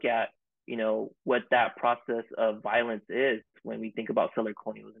we look at, what that process of violence is when we think about settler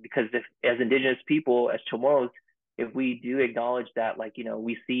colonialism. Because if, as indigenous people, as Chamorros, if we do acknowledge that, like,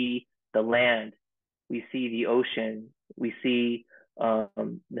 we see the land, we see the ocean, we see the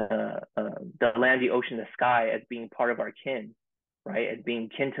land, the ocean, the sky as being part of our kin, right? As being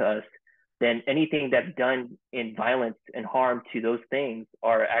kin to us, then anything that's done in violence and harm to those things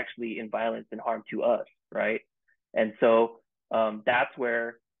are actually in violence and harm to us, right? And so that's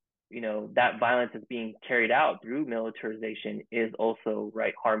where, that violence is being carried out through militarization is also,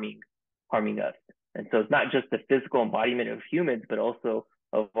 right, harming us. And so it's not just the physical embodiment of humans, but also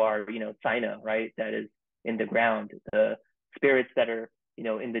of our, China, right, that is in the ground, the spirits that are,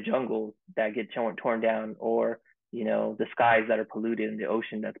 in the jungles that get torn down, or the skies that are polluted and the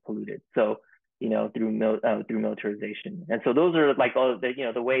ocean that's polluted. So, through militarization. And so those are like all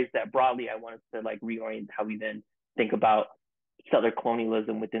the, the ways that broadly I wanted to like reorient how we then think about settler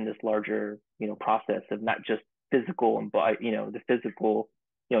colonialism within this larger, process of not just physical and, the physical,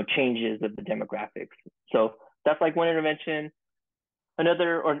 changes of the demographics. So that's like one intervention.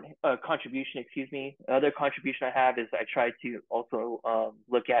 Another contribution, another contribution I have is I try to also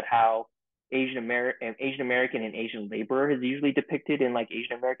look at how Asian American and Asian labor is usually depicted in like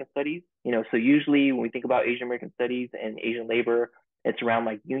Asian American studies. So usually when we think about Asian American studies and Asian labor, it's around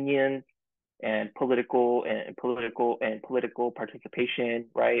like unions and political participation,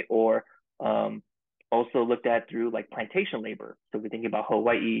 right? Or also looked at through like plantation labor. So we're thinking about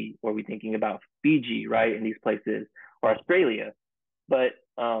Hawaii, or we're thinking about Fiji, right? In these places, or Australia. But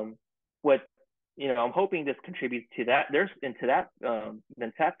what I'm hoping this contributes to that.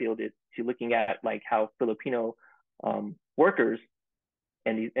 That field is to looking at like how Filipino workers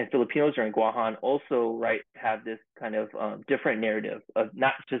and Filipinos during Guåhan also, right, have this kind of different narrative of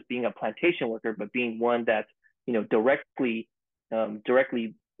not just being a plantation worker, but being one that's directly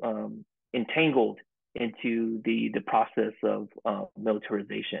entangled into the process of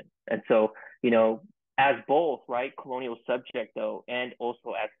militarization. And so as both, right, colonial subject though, and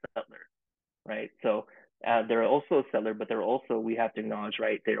also as settler, right? So they're also a settler, but they're also, we have to acknowledge,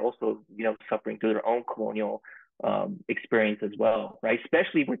 right, they're also, suffering through their own colonial experience as well, right?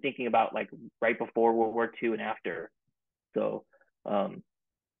 Especially if we're thinking about like right before World War II and after. So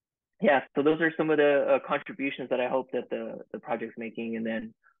yeah, so those are some of the contributions that I hope that the project's making. And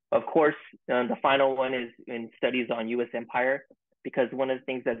then of course, the final one is in studies on US empire, because one of the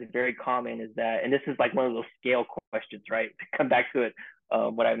things that's very common is that, and this is like one of those scale questions, right? To come back to it,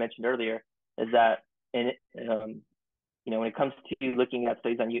 what I mentioned earlier is that, when it comes to looking at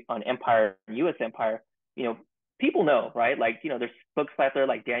studies on empire, US empire, people know, right? Like, there's books out there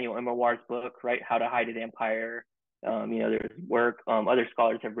like Daniel Immerwahr's book, right? How to Hide an Empire. There's work, other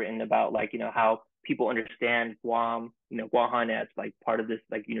scholars have written about like, how people understand Guam, Guåhan as like part of this,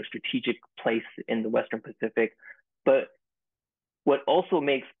 like, strategic place in the Western Pacific. But what also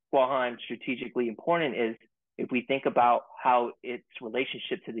makes Guåhan strategically important is if we think about how its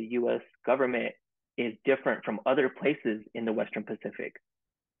relationship to the US government is different from other places in the Western Pacific.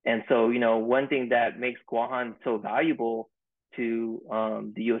 And so, one thing that makes Guåhan so valuable to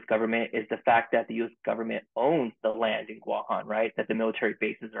the US government is the fact that the US government owns the land in Guåhan, right? That the military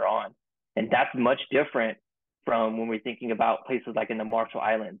bases are on. And that's much different from when we're thinking about places like in the Marshall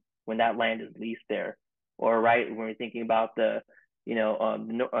Islands, when that land is leased there. Or, right, when we're thinking about the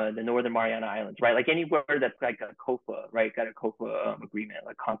Northern Mariana Islands, right? Like anywhere that's like a COFA, right? Got a COFA agreement,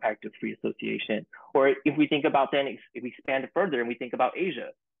 like Compact of Free Association. Or if we think about then, if we expand it further and we think about Asia,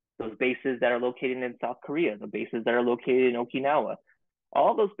 those bases that are located in South Korea, the bases that are located in Okinawa,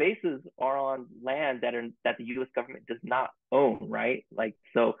 all those bases are on land that the U.S. government does not own, right? Like,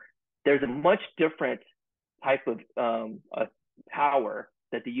 so there's a much different type of power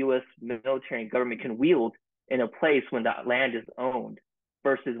that the U.S. military and government can wield in a place when that land is owned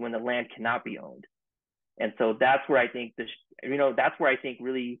versus when the land cannot be owned. And so that's where I think that's where I think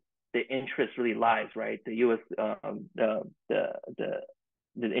really the interest really lies, right? The U.S.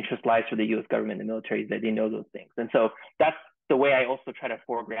 The interest lies for the U.S. government and the military, is that they know those things. And so that's the way I also try to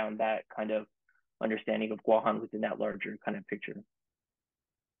foreground that kind of understanding of Guåhan within that larger kind of picture.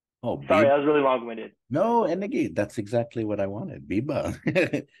 Oh, sorry, that was really long-winded. No, and again, that's exactly what I wanted.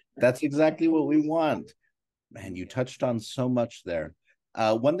 Biba. That's exactly what we want. Man, you touched on so much there.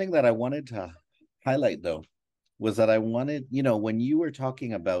 One thing that I wanted to highlight, though, was that I wanted, when you were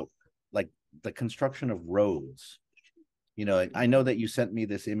talking about like the construction of roads, I know that you sent me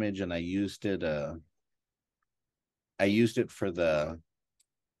this image and I used it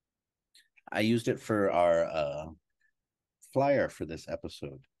for our flyer for this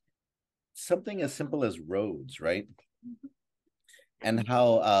episode. Something as simple as roads, right? And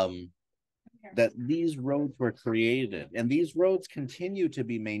how that these roads were created, and these roads continue to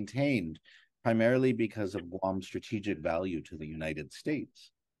be maintained primarily because of Guam's strategic value to the United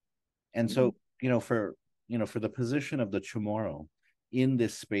States. And so, for the position of the Chamorro in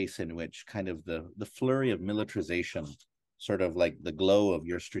this space in which kind of the flurry of militarization, sort of like the glow of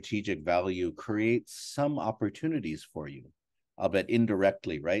your strategic value, creates some opportunities for you, albeit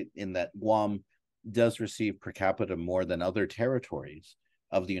indirectly, right? In that Guam does receive per capita more than other territories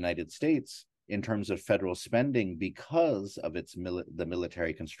of the United States in terms of federal spending because of its the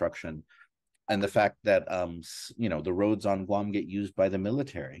military construction and the fact that the roads on Guam get used by the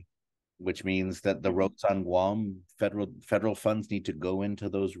military, which means that the roads on Guam, federal funds need to go into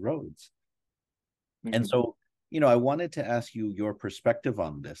those roads. And so, I wanted to ask you your perspective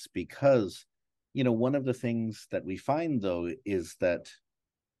on this because, one of the things that we find, though, is that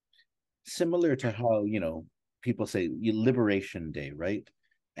similar to how, people say Liberation Day, right?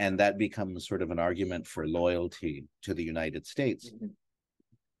 And that becomes sort of an argument for loyalty to the United States.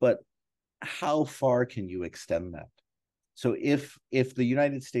 But how far can you extend that? So if the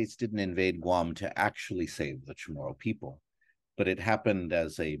United States didn't invade Guam to actually save the Chamorro people, but it happened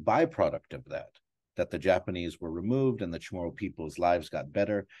as a byproduct of that the Japanese were removed and the Chamorro people's lives got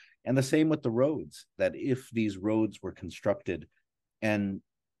better, and the same with the roads, that if these roads were constructed and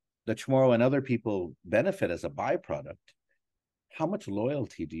the Chamorro and other people benefit as a byproduct, how much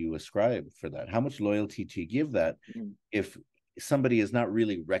loyalty do you ascribe for that? How much loyalty do you give that if somebody is not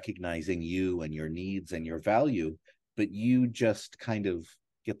really recognizing you and your needs and your value, but you just kind of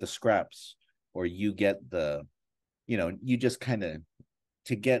get the scraps, or you get the, you just kind of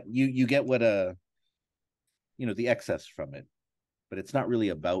you get what the excess from it, but it's not really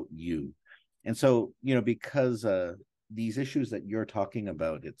about you. And so, because these issues that you're talking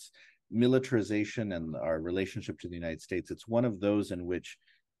about, it's militarization and our relationship to the United States, it's one of those in which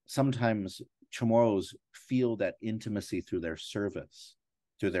sometimes Chamorros feel that intimacy through their service,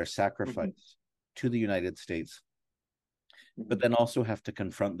 through their sacrifice to the United States, but then also have to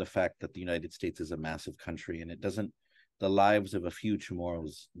confront the fact that the United States is a massive country, and the lives of a few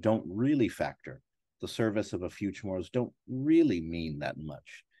Chamorros don't really factor. The service of a few Chamorros don't really mean that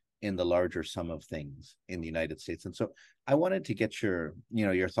much in the larger sum of things in the United States. And so I wanted to get your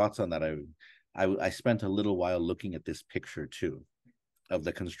thoughts on that. I spent a little while looking at this picture too of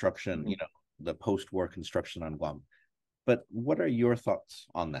the construction, the post-war construction on Guam. But what are your thoughts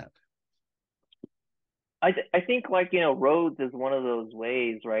on that? I think roads is one of those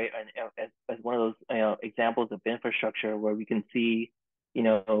ways, right? And as one of those examples of infrastructure where we can see,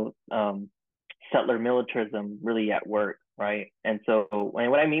 settler militarism really at work, right? And so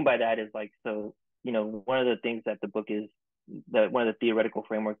what I mean by that is one of the things that the book is, one of the theoretical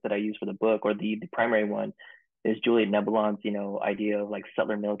frameworks that I use for the book, or the primary one, is Juliet Nebelon's idea of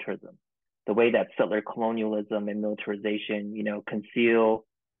settler militarism, the way that settler colonialism and militarization conceal,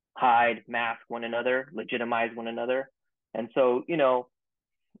 hide, mask one another, legitimize one another. And so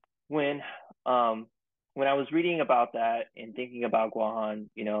when I was reading about that and thinking about Guåhan,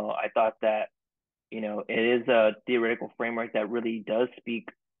 I thought that it is a theoretical framework that really does speak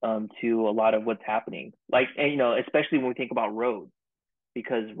to a lot of what's happening, especially when we think about roads,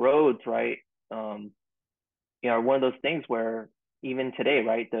 because roads, right, are one of those things where even today,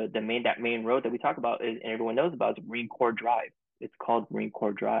 right, that main road that we talk about and everyone knows about is Marine Corps Drive. It's called Marine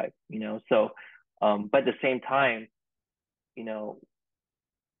Corps Drive, so but at the same time,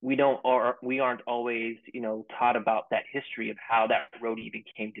 we aren't always taught about that history of how that road even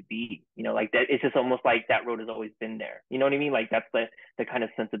came to be, that it's just almost like that road has always been there, you know what I mean? That's the kind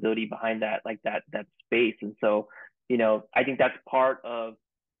of sensibility behind that, that space. And so I think that's part of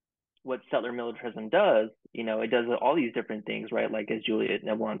what settler militarism does. It does all these different things, right? As Juliet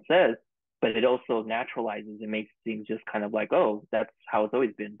Nebelon says, but it also naturalizes and makes things just kind of like, oh, that's how it's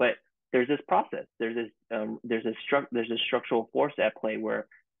always been. But there's this process. There's a structural force at play where,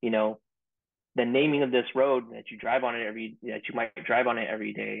 you know, the naming of this road that you might drive on it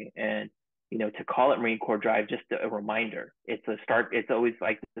every day, and you know, to call it Marine Corps Drive, just a reminder. It's always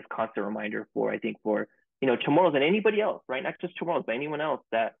like this constant reminder for, I think, for, you know, Chamorros and anybody else, right? Not just Chamorros, but anyone else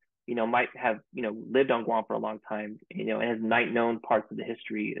that, you know, might have, you know, lived on Guam for a long time, you know, and has not known parts of the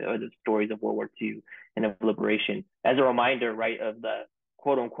history or the stories of World War II and of liberation, as a reminder, right, of the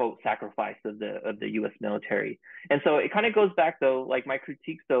quote unquote sacrifice of the US military. And so it kind of goes back though, like my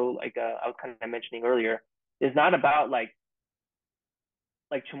critiques though, like I was kind of mentioning earlier, is not about like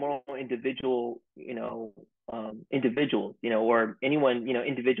Chamorro individuals, you know, or anyone, you know,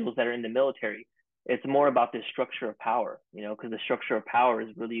 individuals that are in the military. It's more about the structure of power, you know, because the structure of power is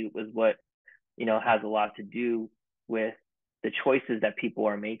what, you know, has a lot to do with the choices that people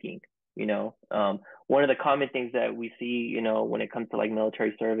are making. You know, one of the common things that we see, you know, when it comes to like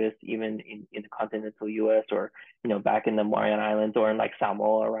military service, even in the continental US, or, you know, back in the Mariana Islands or in like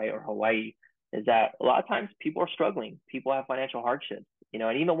Samoa, right, or Hawaii, is that a lot of times people are struggling. People have financial hardships, you know,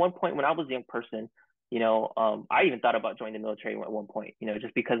 and even at one point when I was a young person, you know, I even thought about joining the military at one point, you know,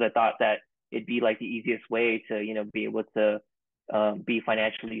 just because I thought that it'd be like the easiest way to, you know, be able to be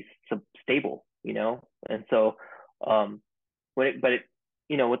financially stable, you know, and so,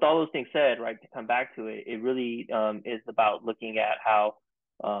 you know, with all those things said, right, to come back to it, it really is about looking at how,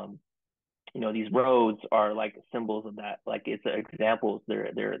 you know, these roads are like symbols of that. Like it's examples.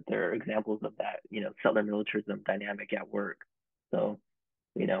 They're examples of that, you know, settler militarism dynamic at work. So,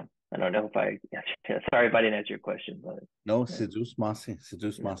 you know, I don't know if sorry if I didn't answer your question, but no, Sidus Masi.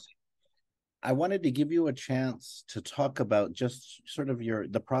 I wanted to give you a chance to talk about just sort of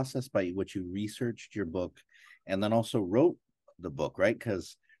the process by which you researched your book and then also wrote the book, right?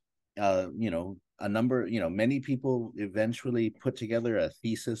 Because you know, many people eventually put together a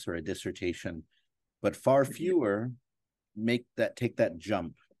thesis or a dissertation, but far fewer take that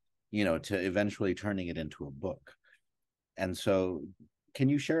jump, you know, to eventually turning it into a book. And so can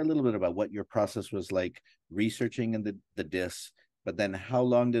you share a little bit about what your process was like researching in the dis, but then how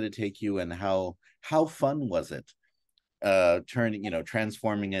long did it take you, and how fun was it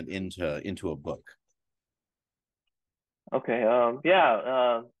transforming it into a book? Okay.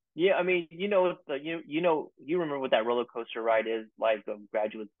 Yeah. I mean, you know, you remember what that roller coaster ride is like of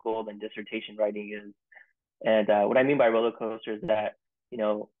graduate school and dissertation writing is. And what I mean by roller coaster is that, you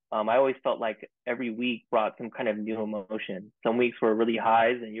know, I always felt like every week brought some kind of new emotion. Some weeks were really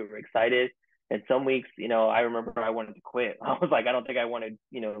highs and you were excited. And some weeks, you know, I remember I wanted to quit. I was like, I don't think I want to,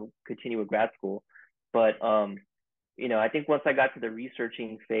 you know, continue with grad school. But, you know, I think once I got to the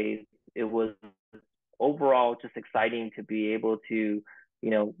researching phase, it was overall just exciting to be able to, you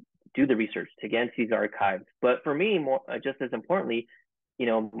know, do the research, to get into these archives. But for me, more just as importantly, you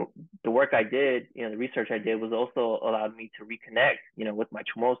know, the work I did, you know, the research I did was also allowed me to reconnect, you know, with my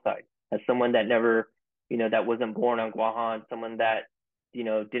Chamorro side as someone that never, you know, that wasn't born on Guåhan, someone that, you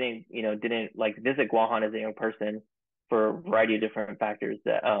know, didn't like visit Guåhan as a young person for a variety of different factors,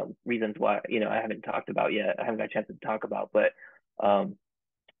 that reasons why, you know, I haven't talked about yet. I haven't got a chance to talk about, but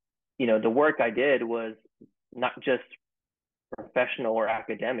you know, the work I did was not just professional or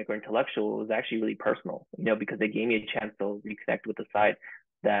academic or intellectual. It was actually really personal, you know, because it gave me a chance to reconnect with the side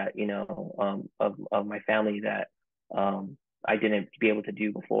that, you know, of my family that I didn't be able to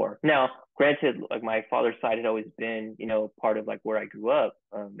do before. Now, granted, like my father's side had always been, you know, part of like where I grew up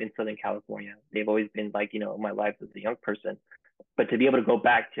in Southern California. They've always been like, you know, my life as a young person. But to be able to go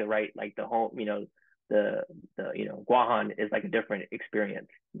back to, right, like the home, you know, the you know, Guåhan is like a different experience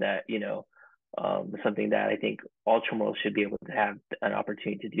that, you know, something that I think all Chamorros should be able to have an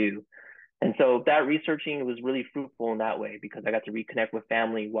opportunity to do. And so that researching was really fruitful in that way, because I got to reconnect with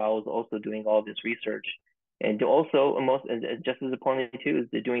family while I was also doing all this research. And also, just as importantly too,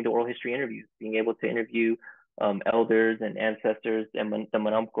 is doing the oral history interviews, being able to interview elders and ancestors and the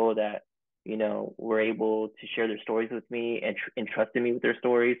Manamco that, you know, were able to share their stories with me and entrusted me with their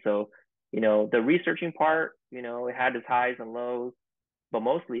stories. So, you know, the researching part, you know, it had its highs and lows, but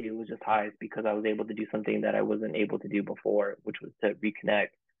mostly it was just highs because I was able to do something that I wasn't able to do before, which was to reconnect.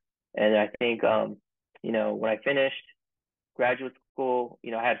 And I think, you know, when I finished graduate school,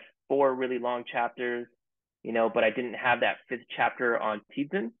 you know, I had 4 really long chapters, you know, but I didn't have that 5th chapter on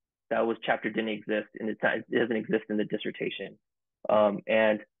Tidzin. That chapter didn't exist, and it doesn't exist in the dissertation.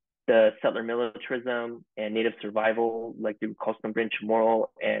 And the settler militarism and native survival, like through custom brand Chamorro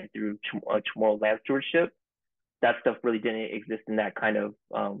and through Chamorro land stewardship, that stuff really didn't exist in that kind of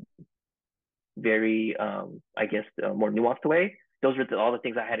very, I guess, more nuanced way. those were all the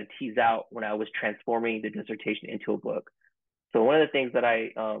things I had to tease out when I was transforming the dissertation into a book. So one of the things that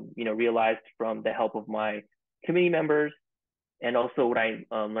I, realized from the help of my committee members, and also what I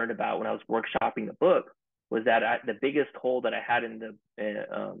learned about when I was workshopping the book, was that the biggest hole that I had in the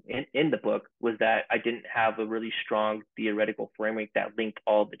book was that I didn't have a really strong theoretical framework that linked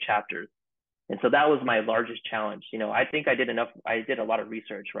all the chapters. And so that was my largest challenge. I think I did a lot of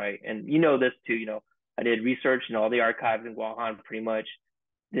research, right? And this too, I did research in all the archives in Guåhan pretty much,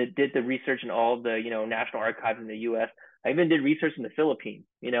 did the research in all the, national archives in the US. I even did research in the Philippines,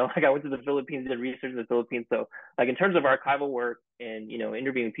 like I went to the Philippines, did research in the Philippines. So like in terms of archival work and,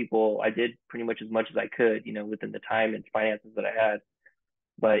 interviewing people, I did pretty much as much as I could, within the time and finances that I had.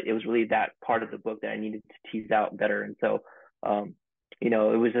 But it was really that part of the book that I needed to tease out better. And so, it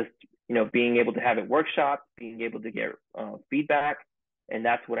was just, being able to have it workshopped, being able to get feedback. And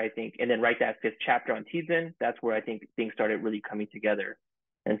that's what I think, and then write that 5th chapter on Tizin, that's where I think things started really coming together.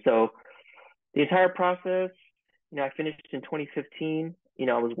 And so the entire process, I finished in 2015.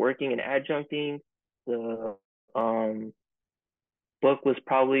 I was working and adjuncting. The book was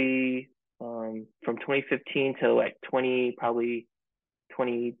probably from 2015 to like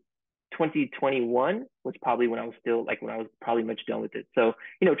 2021 was probably when I was probably much done with it. So,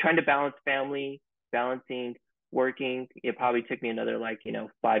 trying to balance family, balancing working, it probably took me another 5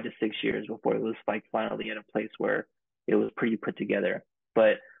 to 6 years before it was like finally at a place where it was pretty put together.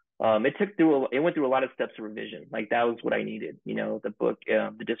 But it went through a lot of steps of revision. Like that was what I needed. The book,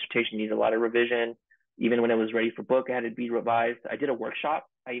 the dissertation needed a lot of revision. Even when it was ready for book, it had to be revised. I did a workshop.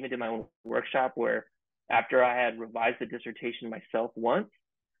 I even did my own workshop where after I had revised the dissertation myself once,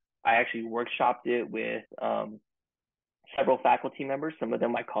 I actually workshopped it with several faculty members, some of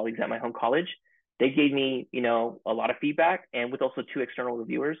them my colleagues at my home college. They gave me, a lot of feedback, and with also 2 external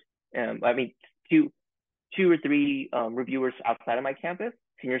reviewers. Two or three reviewers outside of my campus,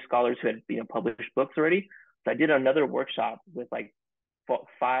 senior scholars who had published books already. So I did another workshop with like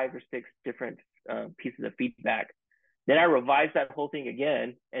 5 or 6 different pieces of feedback. Then I revised that whole thing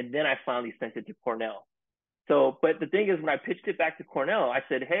again, and then I finally sent it to Cornell. So, but the thing is, when I pitched it back to Cornell, I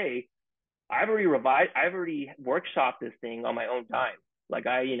said, hey, I've already workshopped this thing on my own time. Like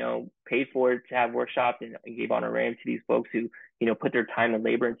I, paid for it to have workshopped and gave honorarium to these folks who, put their time and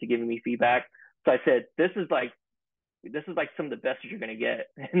labor into giving me feedback. So I said, this is like some of the best that you're going to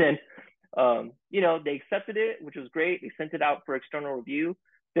get. And then, they accepted it, which was great. They sent it out for external review.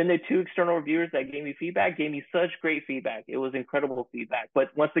 Then the 2 external reviewers that gave me feedback gave me such great feedback. It was incredible feedback.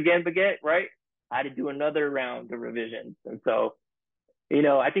 But once again, Baguette, right? I had to do another round of revisions. And so,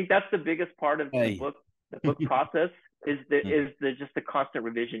 I think that's the biggest part of the book process is just the constant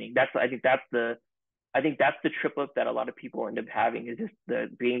revisioning. I think that's the trip up that a lot of people end up having, is just the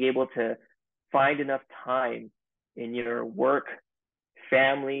being able to find enough time in your work,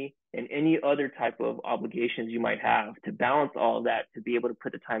 family, and any other type of obligations you might have to balance all of that, to be able to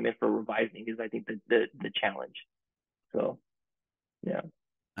put the time in for revising is, I think, the challenge. So, yeah.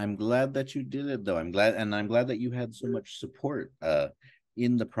 I'm glad that you did it, though. I'm glad that you had so much support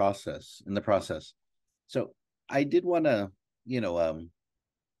in the process. So I did want to,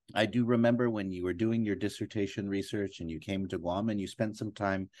 I do remember when you were doing your dissertation research and you came to Guam and you spent some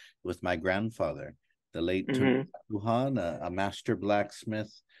time with my grandfather, the late Guåhan, a master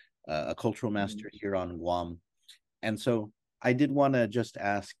blacksmith, a cultural master here on Guam. And so I did want to just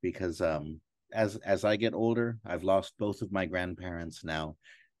ask, because as I get older, I've lost both of my grandparents now.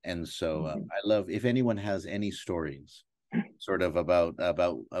 And so I love, if anyone has any stories sort of about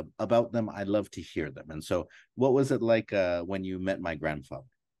them, I'd love to hear them. And so what was it like when you met my grandfather?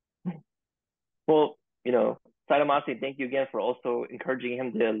 Well, Sadamasi, thank you again for also encouraging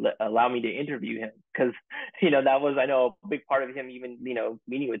him to allow me to interview him, because, that was, I know, a big part of him even,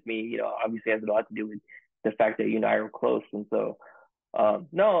 meeting with me, obviously has a lot to do with the fact that you and I are close. And so,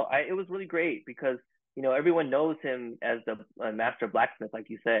 it was really great because, everyone knows him as the master blacksmith, like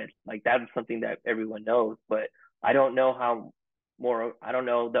you said. Like that is something that everyone knows, but I don't know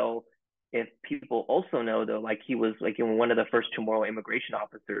though if people also know though, like he was like in one of the first Chamorro immigration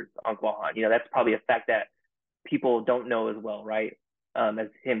officers on Guåhan. That's probably a fact that people don't know as well, right? As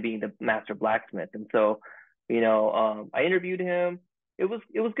him being the master blacksmith. And so, I interviewed him. It was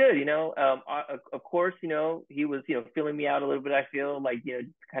good, of course, he was, filling me out a little bit. I feel like, to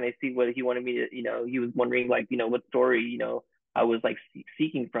kind of see what he wanted me to, he was wondering like, what story, I was like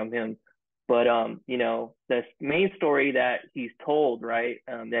seeking from him. But, the main story that he's told, right,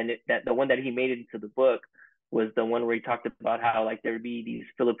 that the one that he made it into the book was the one where he talked about how like there would be these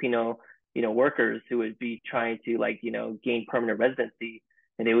Filipino, workers who would be trying to gain permanent residency,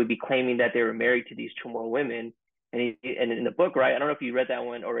 and they would be claiming that they were married to these Chamorro women. And in the book, right? I don't know if you read that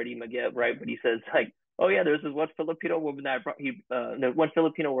one already, Miguel, right? But he says like, oh yeah, there's this one Filipino woman that brought the one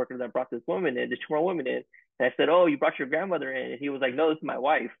Filipino worker that brought this woman in, this Chamorro woman in. And I said, oh, you brought your grandmother in, and he was like, no, this is my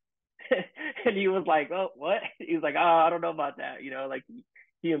wife. And he was like, oh, what? He was like, oh, I don't know about that, like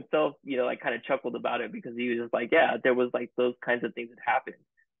he himself, like kind of chuckled about it because he was just like, yeah, there was like those kinds of things that happened.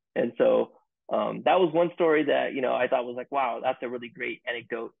 And so that was one story that, I thought was like, wow, that's a really great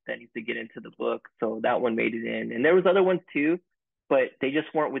anecdote that needs to get into the book. So that one made it in. And there was other ones too, but they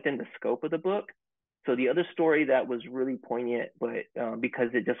just weren't within the scope of the book. So the other story that was really poignant, but because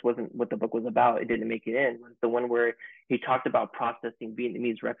it just wasn't what the book was about, it didn't make it in, was the one where he talked about processing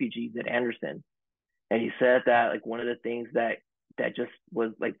Vietnamese refugees at Anderson. And he said that like one of the things that just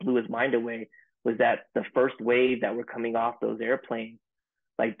was like blew his mind away was that the first wave that were coming off those airplanes,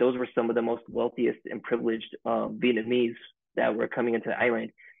 like those were some of the most wealthiest and privileged Vietnamese that were coming into the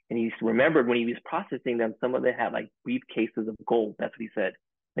island. And he remembered when he was processing them, some of them had like briefcases of gold. That's what he said.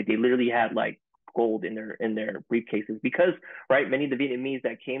 Like they literally had like gold in their briefcases because, right, many of the Vietnamese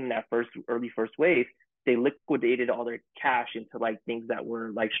that came in that early first wave, they liquidated all their cash into like things that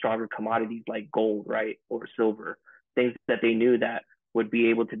were like stronger commodities like gold, right, or silver, things that they knew that would be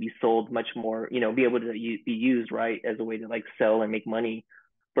able to be sold much more, be able to be used, right, as a way to like sell and make money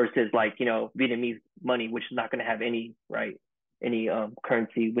versus like, Vietnamese money, which is not going to have any, right, any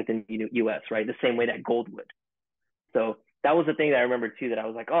currency within the US, right, the same way that gold would. So that was the thing that I remember too, that I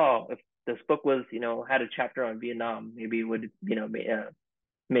was like, oh, if this book was, had a chapter on Vietnam, maybe it would,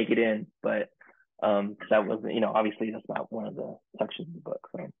 make it in. But that was, obviously that's not one of the sections of the book.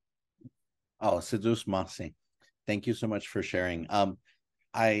 So. Oh, Sidus Masi. Thank you so much for sharing. When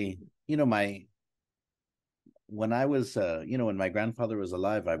I was, when my grandfather was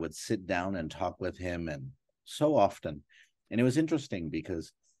alive, I would sit down and talk with him, and so often. And it was interesting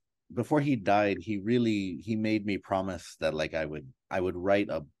because before he died, he made me promise that like I would write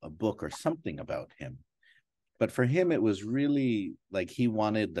a book or something about him. But for him, it was really like he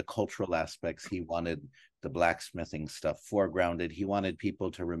wanted the cultural aspects. He wanted the blacksmithing stuff foregrounded. He wanted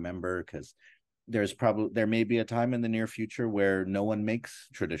people to remember because there may be a time in the near future where no one makes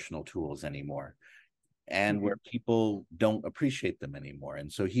traditional tools anymore and where people don't appreciate them anymore.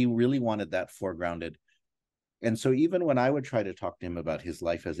 And so he really wanted that foregrounded. And so even when I would try to talk to him about his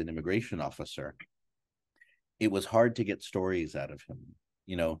life as an immigration officer, it was hard to get stories out of him,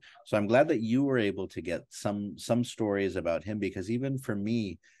 So I'm glad that you were able to get some stories about him, because even for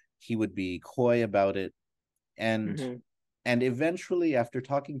me, he would be coy about it. And eventually, after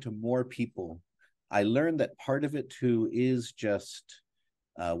talking to more people, I learned that part of it too is just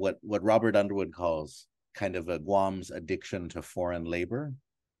what Robert Underwood calls kind of a Guam's addiction to foreign labor,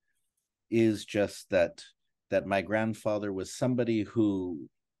 is just that my grandfather was somebody who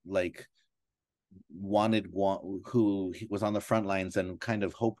like wanted Guam, who was on the front lines and kind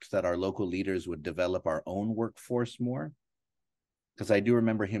of hoped that our local leaders would develop our own workforce more. Because I do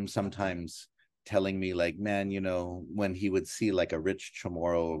remember him sometimes telling me like, man, when he would see like a rich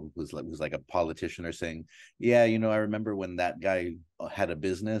Chamorro who's like a politician, or saying, yeah, I remember when that guy had a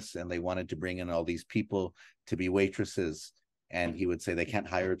business and they wanted to bring in all these people to be waitresses, and he would say they can't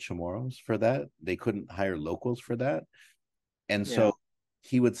hire Chamorros for that, they couldn't hire locals for that. And so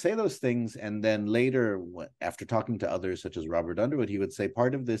he would say those things, and then later, after talking to others such as Robert Underwood, he would say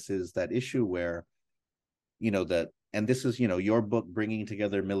part of this is that issue where that, and this is your book, bringing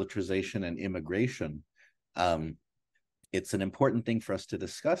together militarization and immigration. It's an important thing for us to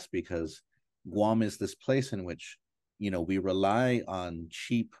discuss, because Guam is this place in which we rely on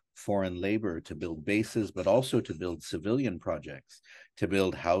cheap foreign labor to build bases, but also to build civilian projects, to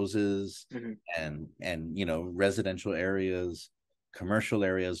build houses and residential areas, commercial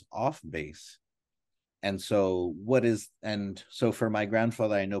areas off base. And so for my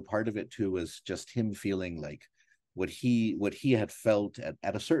grandfather, I know part of it too was just him feeling like what he had felt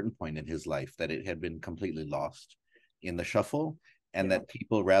at a certain point in his life, that it had been completely lost in the shuffle, and that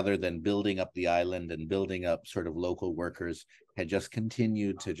people, rather than building up the island and building up sort of local workers, had just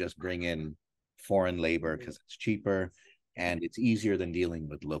continued to just bring in foreign labor because it's cheaper and it's easier than dealing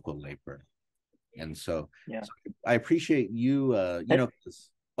with local labor. And so, so I appreciate you,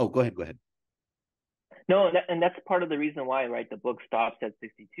 oh, go ahead. No, and that's part of the reason why, right, the book stops at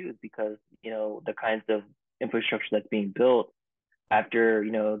 62, is because, the kinds of infrastructure that's being built after,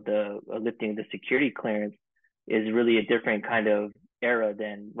 the lifting the security clearance is really a different kind of era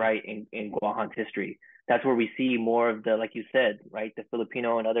than, right, in Guåhan's history. That's where we see more of the, like you said, right, the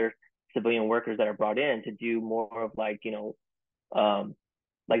Filipino and other civilian workers that are brought in to do more of like,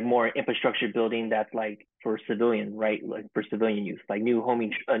 like more infrastructure building that's like for civilian, right, like for civilian use, like new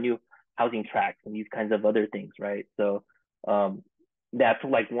housing tracts and these kinds of other things, right? So that's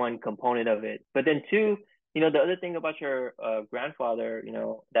like one component of it. But then two, the other thing about your grandfather,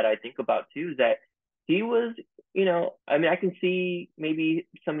 that I think about too is that he was, I mean, I can see maybe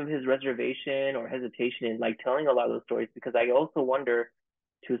some of his reservation or hesitation in like telling a lot of those stories, because I also wonder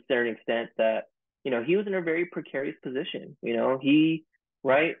to a certain extent that, he was in a very precarious position. He,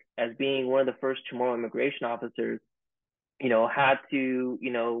 right, as being one of the first Chamorro immigration officers, had to,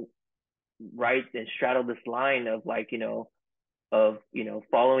 right, and straddle this line of like,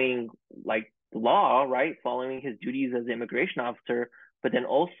 following like the law, right, following his duties as an immigration officer, but then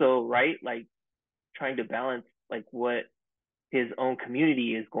also, right, like trying to balance like what his own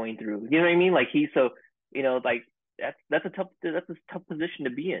community is going through. You know what I mean? Like like that's a tough position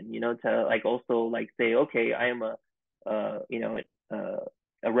to be in. To like also like say, okay, I am a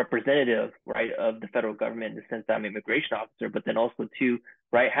representative, right, of the federal government in the sense that I'm an immigration officer, but then also too,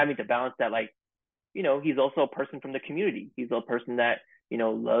 right, having to balance that like, he's also a person from the community. He's a person that,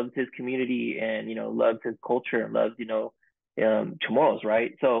 loves his community and, loves his culture and loves, Chamorros,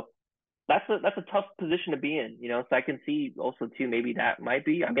 right? So that's a tough position to be in, so I can see also too, maybe that might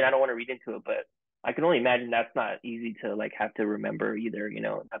be, I mean, I don't want to read into it, but I can only imagine that's not easy to like have to remember either,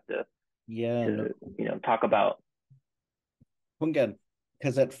 have to, Yeah, no. Talk about. Pungan,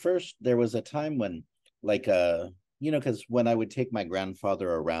 because at first there was a time when, like, because when I would take my grandfather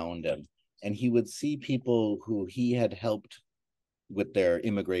around and he would see people who he had helped with their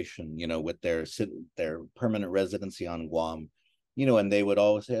immigration, with their permanent residency on Guam, and they would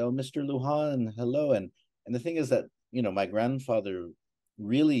always say, "Oh, Mr. Lujan, hello." And the thing is that, my grandfather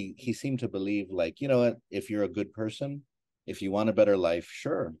really, he seemed to believe like, what, if you're a good person, if you want a better life,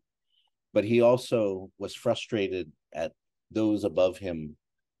 sure. But he also was frustrated at those above him,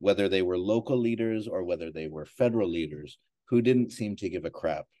 whether they were local leaders or whether they were federal leaders, who didn't seem to give a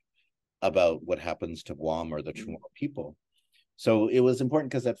crap about what happens to Guam or the Chamorro people. So it was important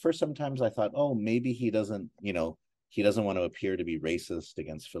because at first sometimes I thought, oh, maybe he doesn't want to appear to be racist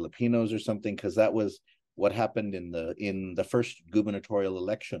against Filipinos or something, because that was what happened in the first gubernatorial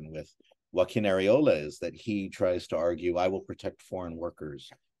election with Joaquin Areola, is that he tries to argue, I will protect foreign workers,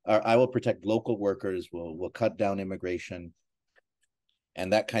 or I will protect local workers, will cut down immigration.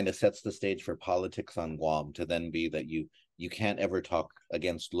 And that kind of sets the stage for politics on Guam to then be that you can't ever talk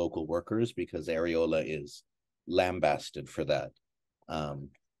against local workers because Areola is lambasted for that.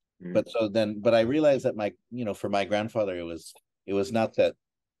 But I realized that for my grandfather, it was not that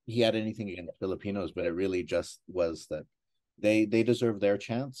he had anything against Filipinos, but it really just was that they deserve their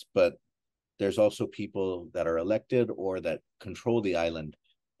chance, but there's also people that are elected or that control the island,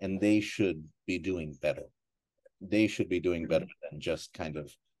 and they should be doing better. They should be doing better than just kind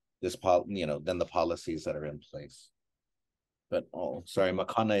of than the policies that are in place. But oh, sorry,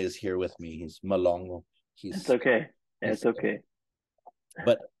 Makana is here with me. He's Malongo. It's okay. It's okay.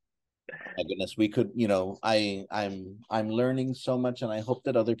 But my goodness, we could, I'm learning so much, and I hope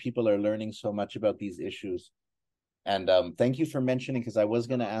that other people are learning so much about these issues. And thank you for mentioning, because I was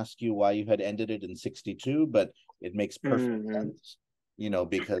going to ask you why you had ended it in 1962, but it makes perfect sense,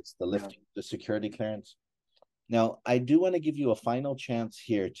 because the lifting the security clearance. Now, I do want to give you a final chance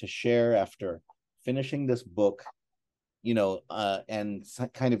here to share, after finishing this book, and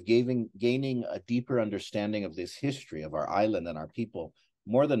kind of gaining a deeper understanding of this history of our island and our people,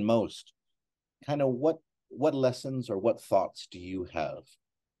 more than most, kind of what lessons or what thoughts do you have,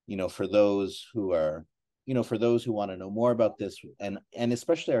 for those who are, for those who want to know more about this, and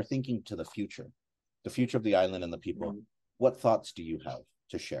especially are thinking to the future of the island and the people. What thoughts do you have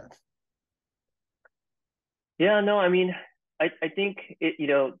to share? Yeah, no, I mean, I think it,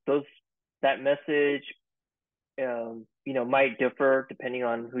 that message, might differ depending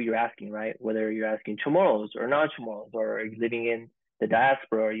on who you're asking, right? Whether you're asking Chamorros or non-Chamorros, or are you living in the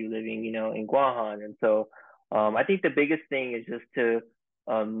diaspora, or are you living, in Guåhan? And so, I think the biggest thing is just to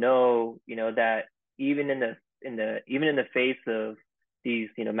know, that even in the face of these,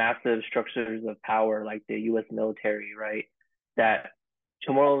 massive structures of power like the US military, right, that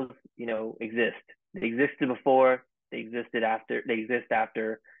Chamorros, exist. They existed before, they exist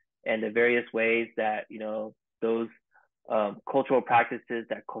after, and the various ways that, those cultural practices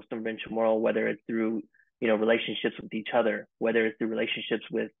that custom in Chamorro, whether it's through, relationships with each other, whether it's through relationships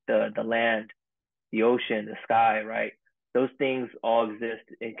with the land, the ocean, the sky, right? Those things all exist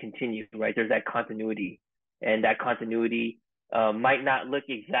and continue, right? There's that continuity, and that continuity might not look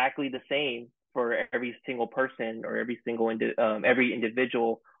exactly the same for every single person, or every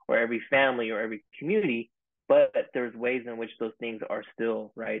individual, or every family, or every community, but there's ways in which those things are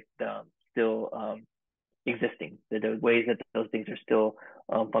still, right, still existing. There's ways that those things are still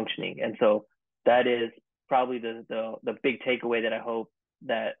functioning. And so that is probably the big takeaway that I hope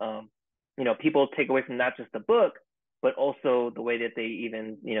that people take away from not just the book, but also the way that they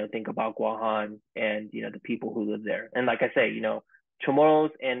even think about Guåhan and the people who live there. And like I say,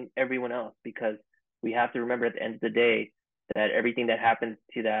 Chamorros and everyone else, because we have to remember at the end of the day that everything that happens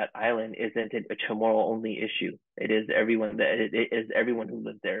to that island isn't a Chamorro only issue. It is everyone who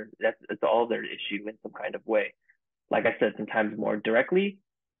lives there. It's all their issue in some kind of way. Like I said, sometimes more directly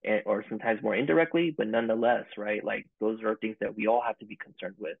or sometimes more indirectly, but nonetheless, right? Like those are things that we all have to be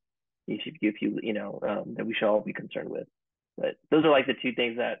concerned with. That we should all be concerned with. But those are like the two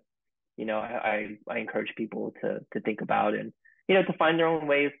things that I encourage people to think about, and to find their own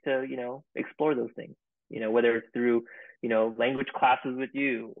ways to explore those things. Whether it's through language classes with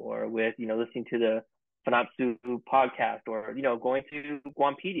you, or with listening to the Fanachu podcast, or going to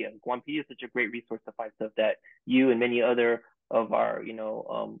Guåhanpedia. Guåhanpedia is such a great resource to find stuff that you and many other of our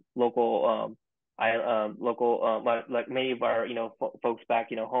local like many of our folks back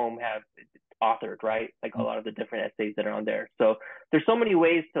home have authored, right? Like a lot of the different essays that are on there. So there's so many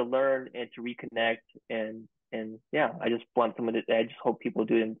ways to learn and to reconnect, and yeah, I just hope people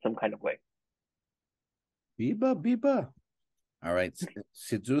do it in some kind of way. Biba. All right,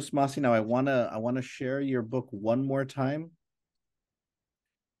 Sidzus Masi. Now I wanna share your book one more time,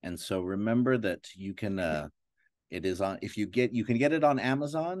 and so remember that you can. It is on. You can get it on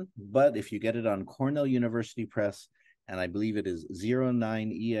Amazon, but if you get it on Cornell University Press, and I believe it is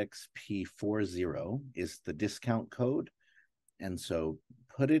 09EXP40 is the discount code, and so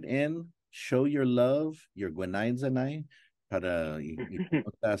put it in. Show your love, your Guanaizanai, para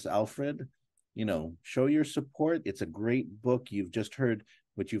Alfred. Show your support. It's a great book.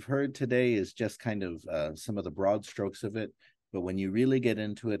 What you've heard today is just kind of some of the broad strokes of it. But when you really get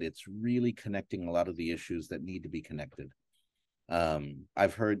into it, it's really connecting a lot of the issues that need to be connected.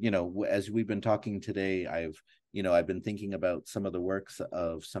 I've heard, as we've been talking today, I've been thinking about some of the works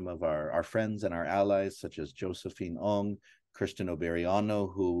of some of our friends and our allies, such as Josephine Ong, Christian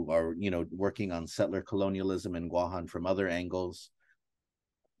Oberiano, who are, working on settler colonialism in Guåhan from other angles.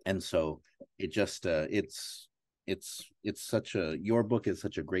 And so it just, your book is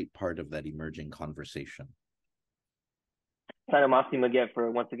such a great part of that emerging conversation. Once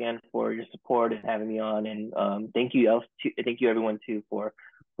again for your support and having me on, and thank you everyone too for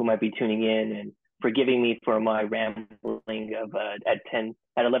who might be tuning in, and forgiving me for my rambling of at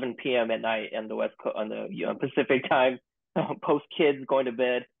 11 p.m. at night on the West Coast, on the Pacific time, post kids going to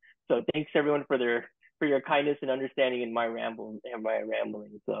bed. So thanks everyone for your kindness and understanding in my rambling.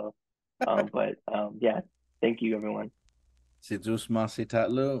 So, yeah, thank you everyone. Si Zeus Masi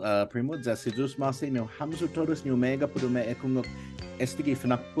tatlo, primud za si Zeus Masi no hamzu todos ni omega pudume ekungok estigi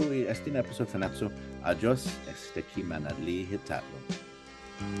Fanachu estin episode Fanachu. Adios, esteki manadli hitatlo.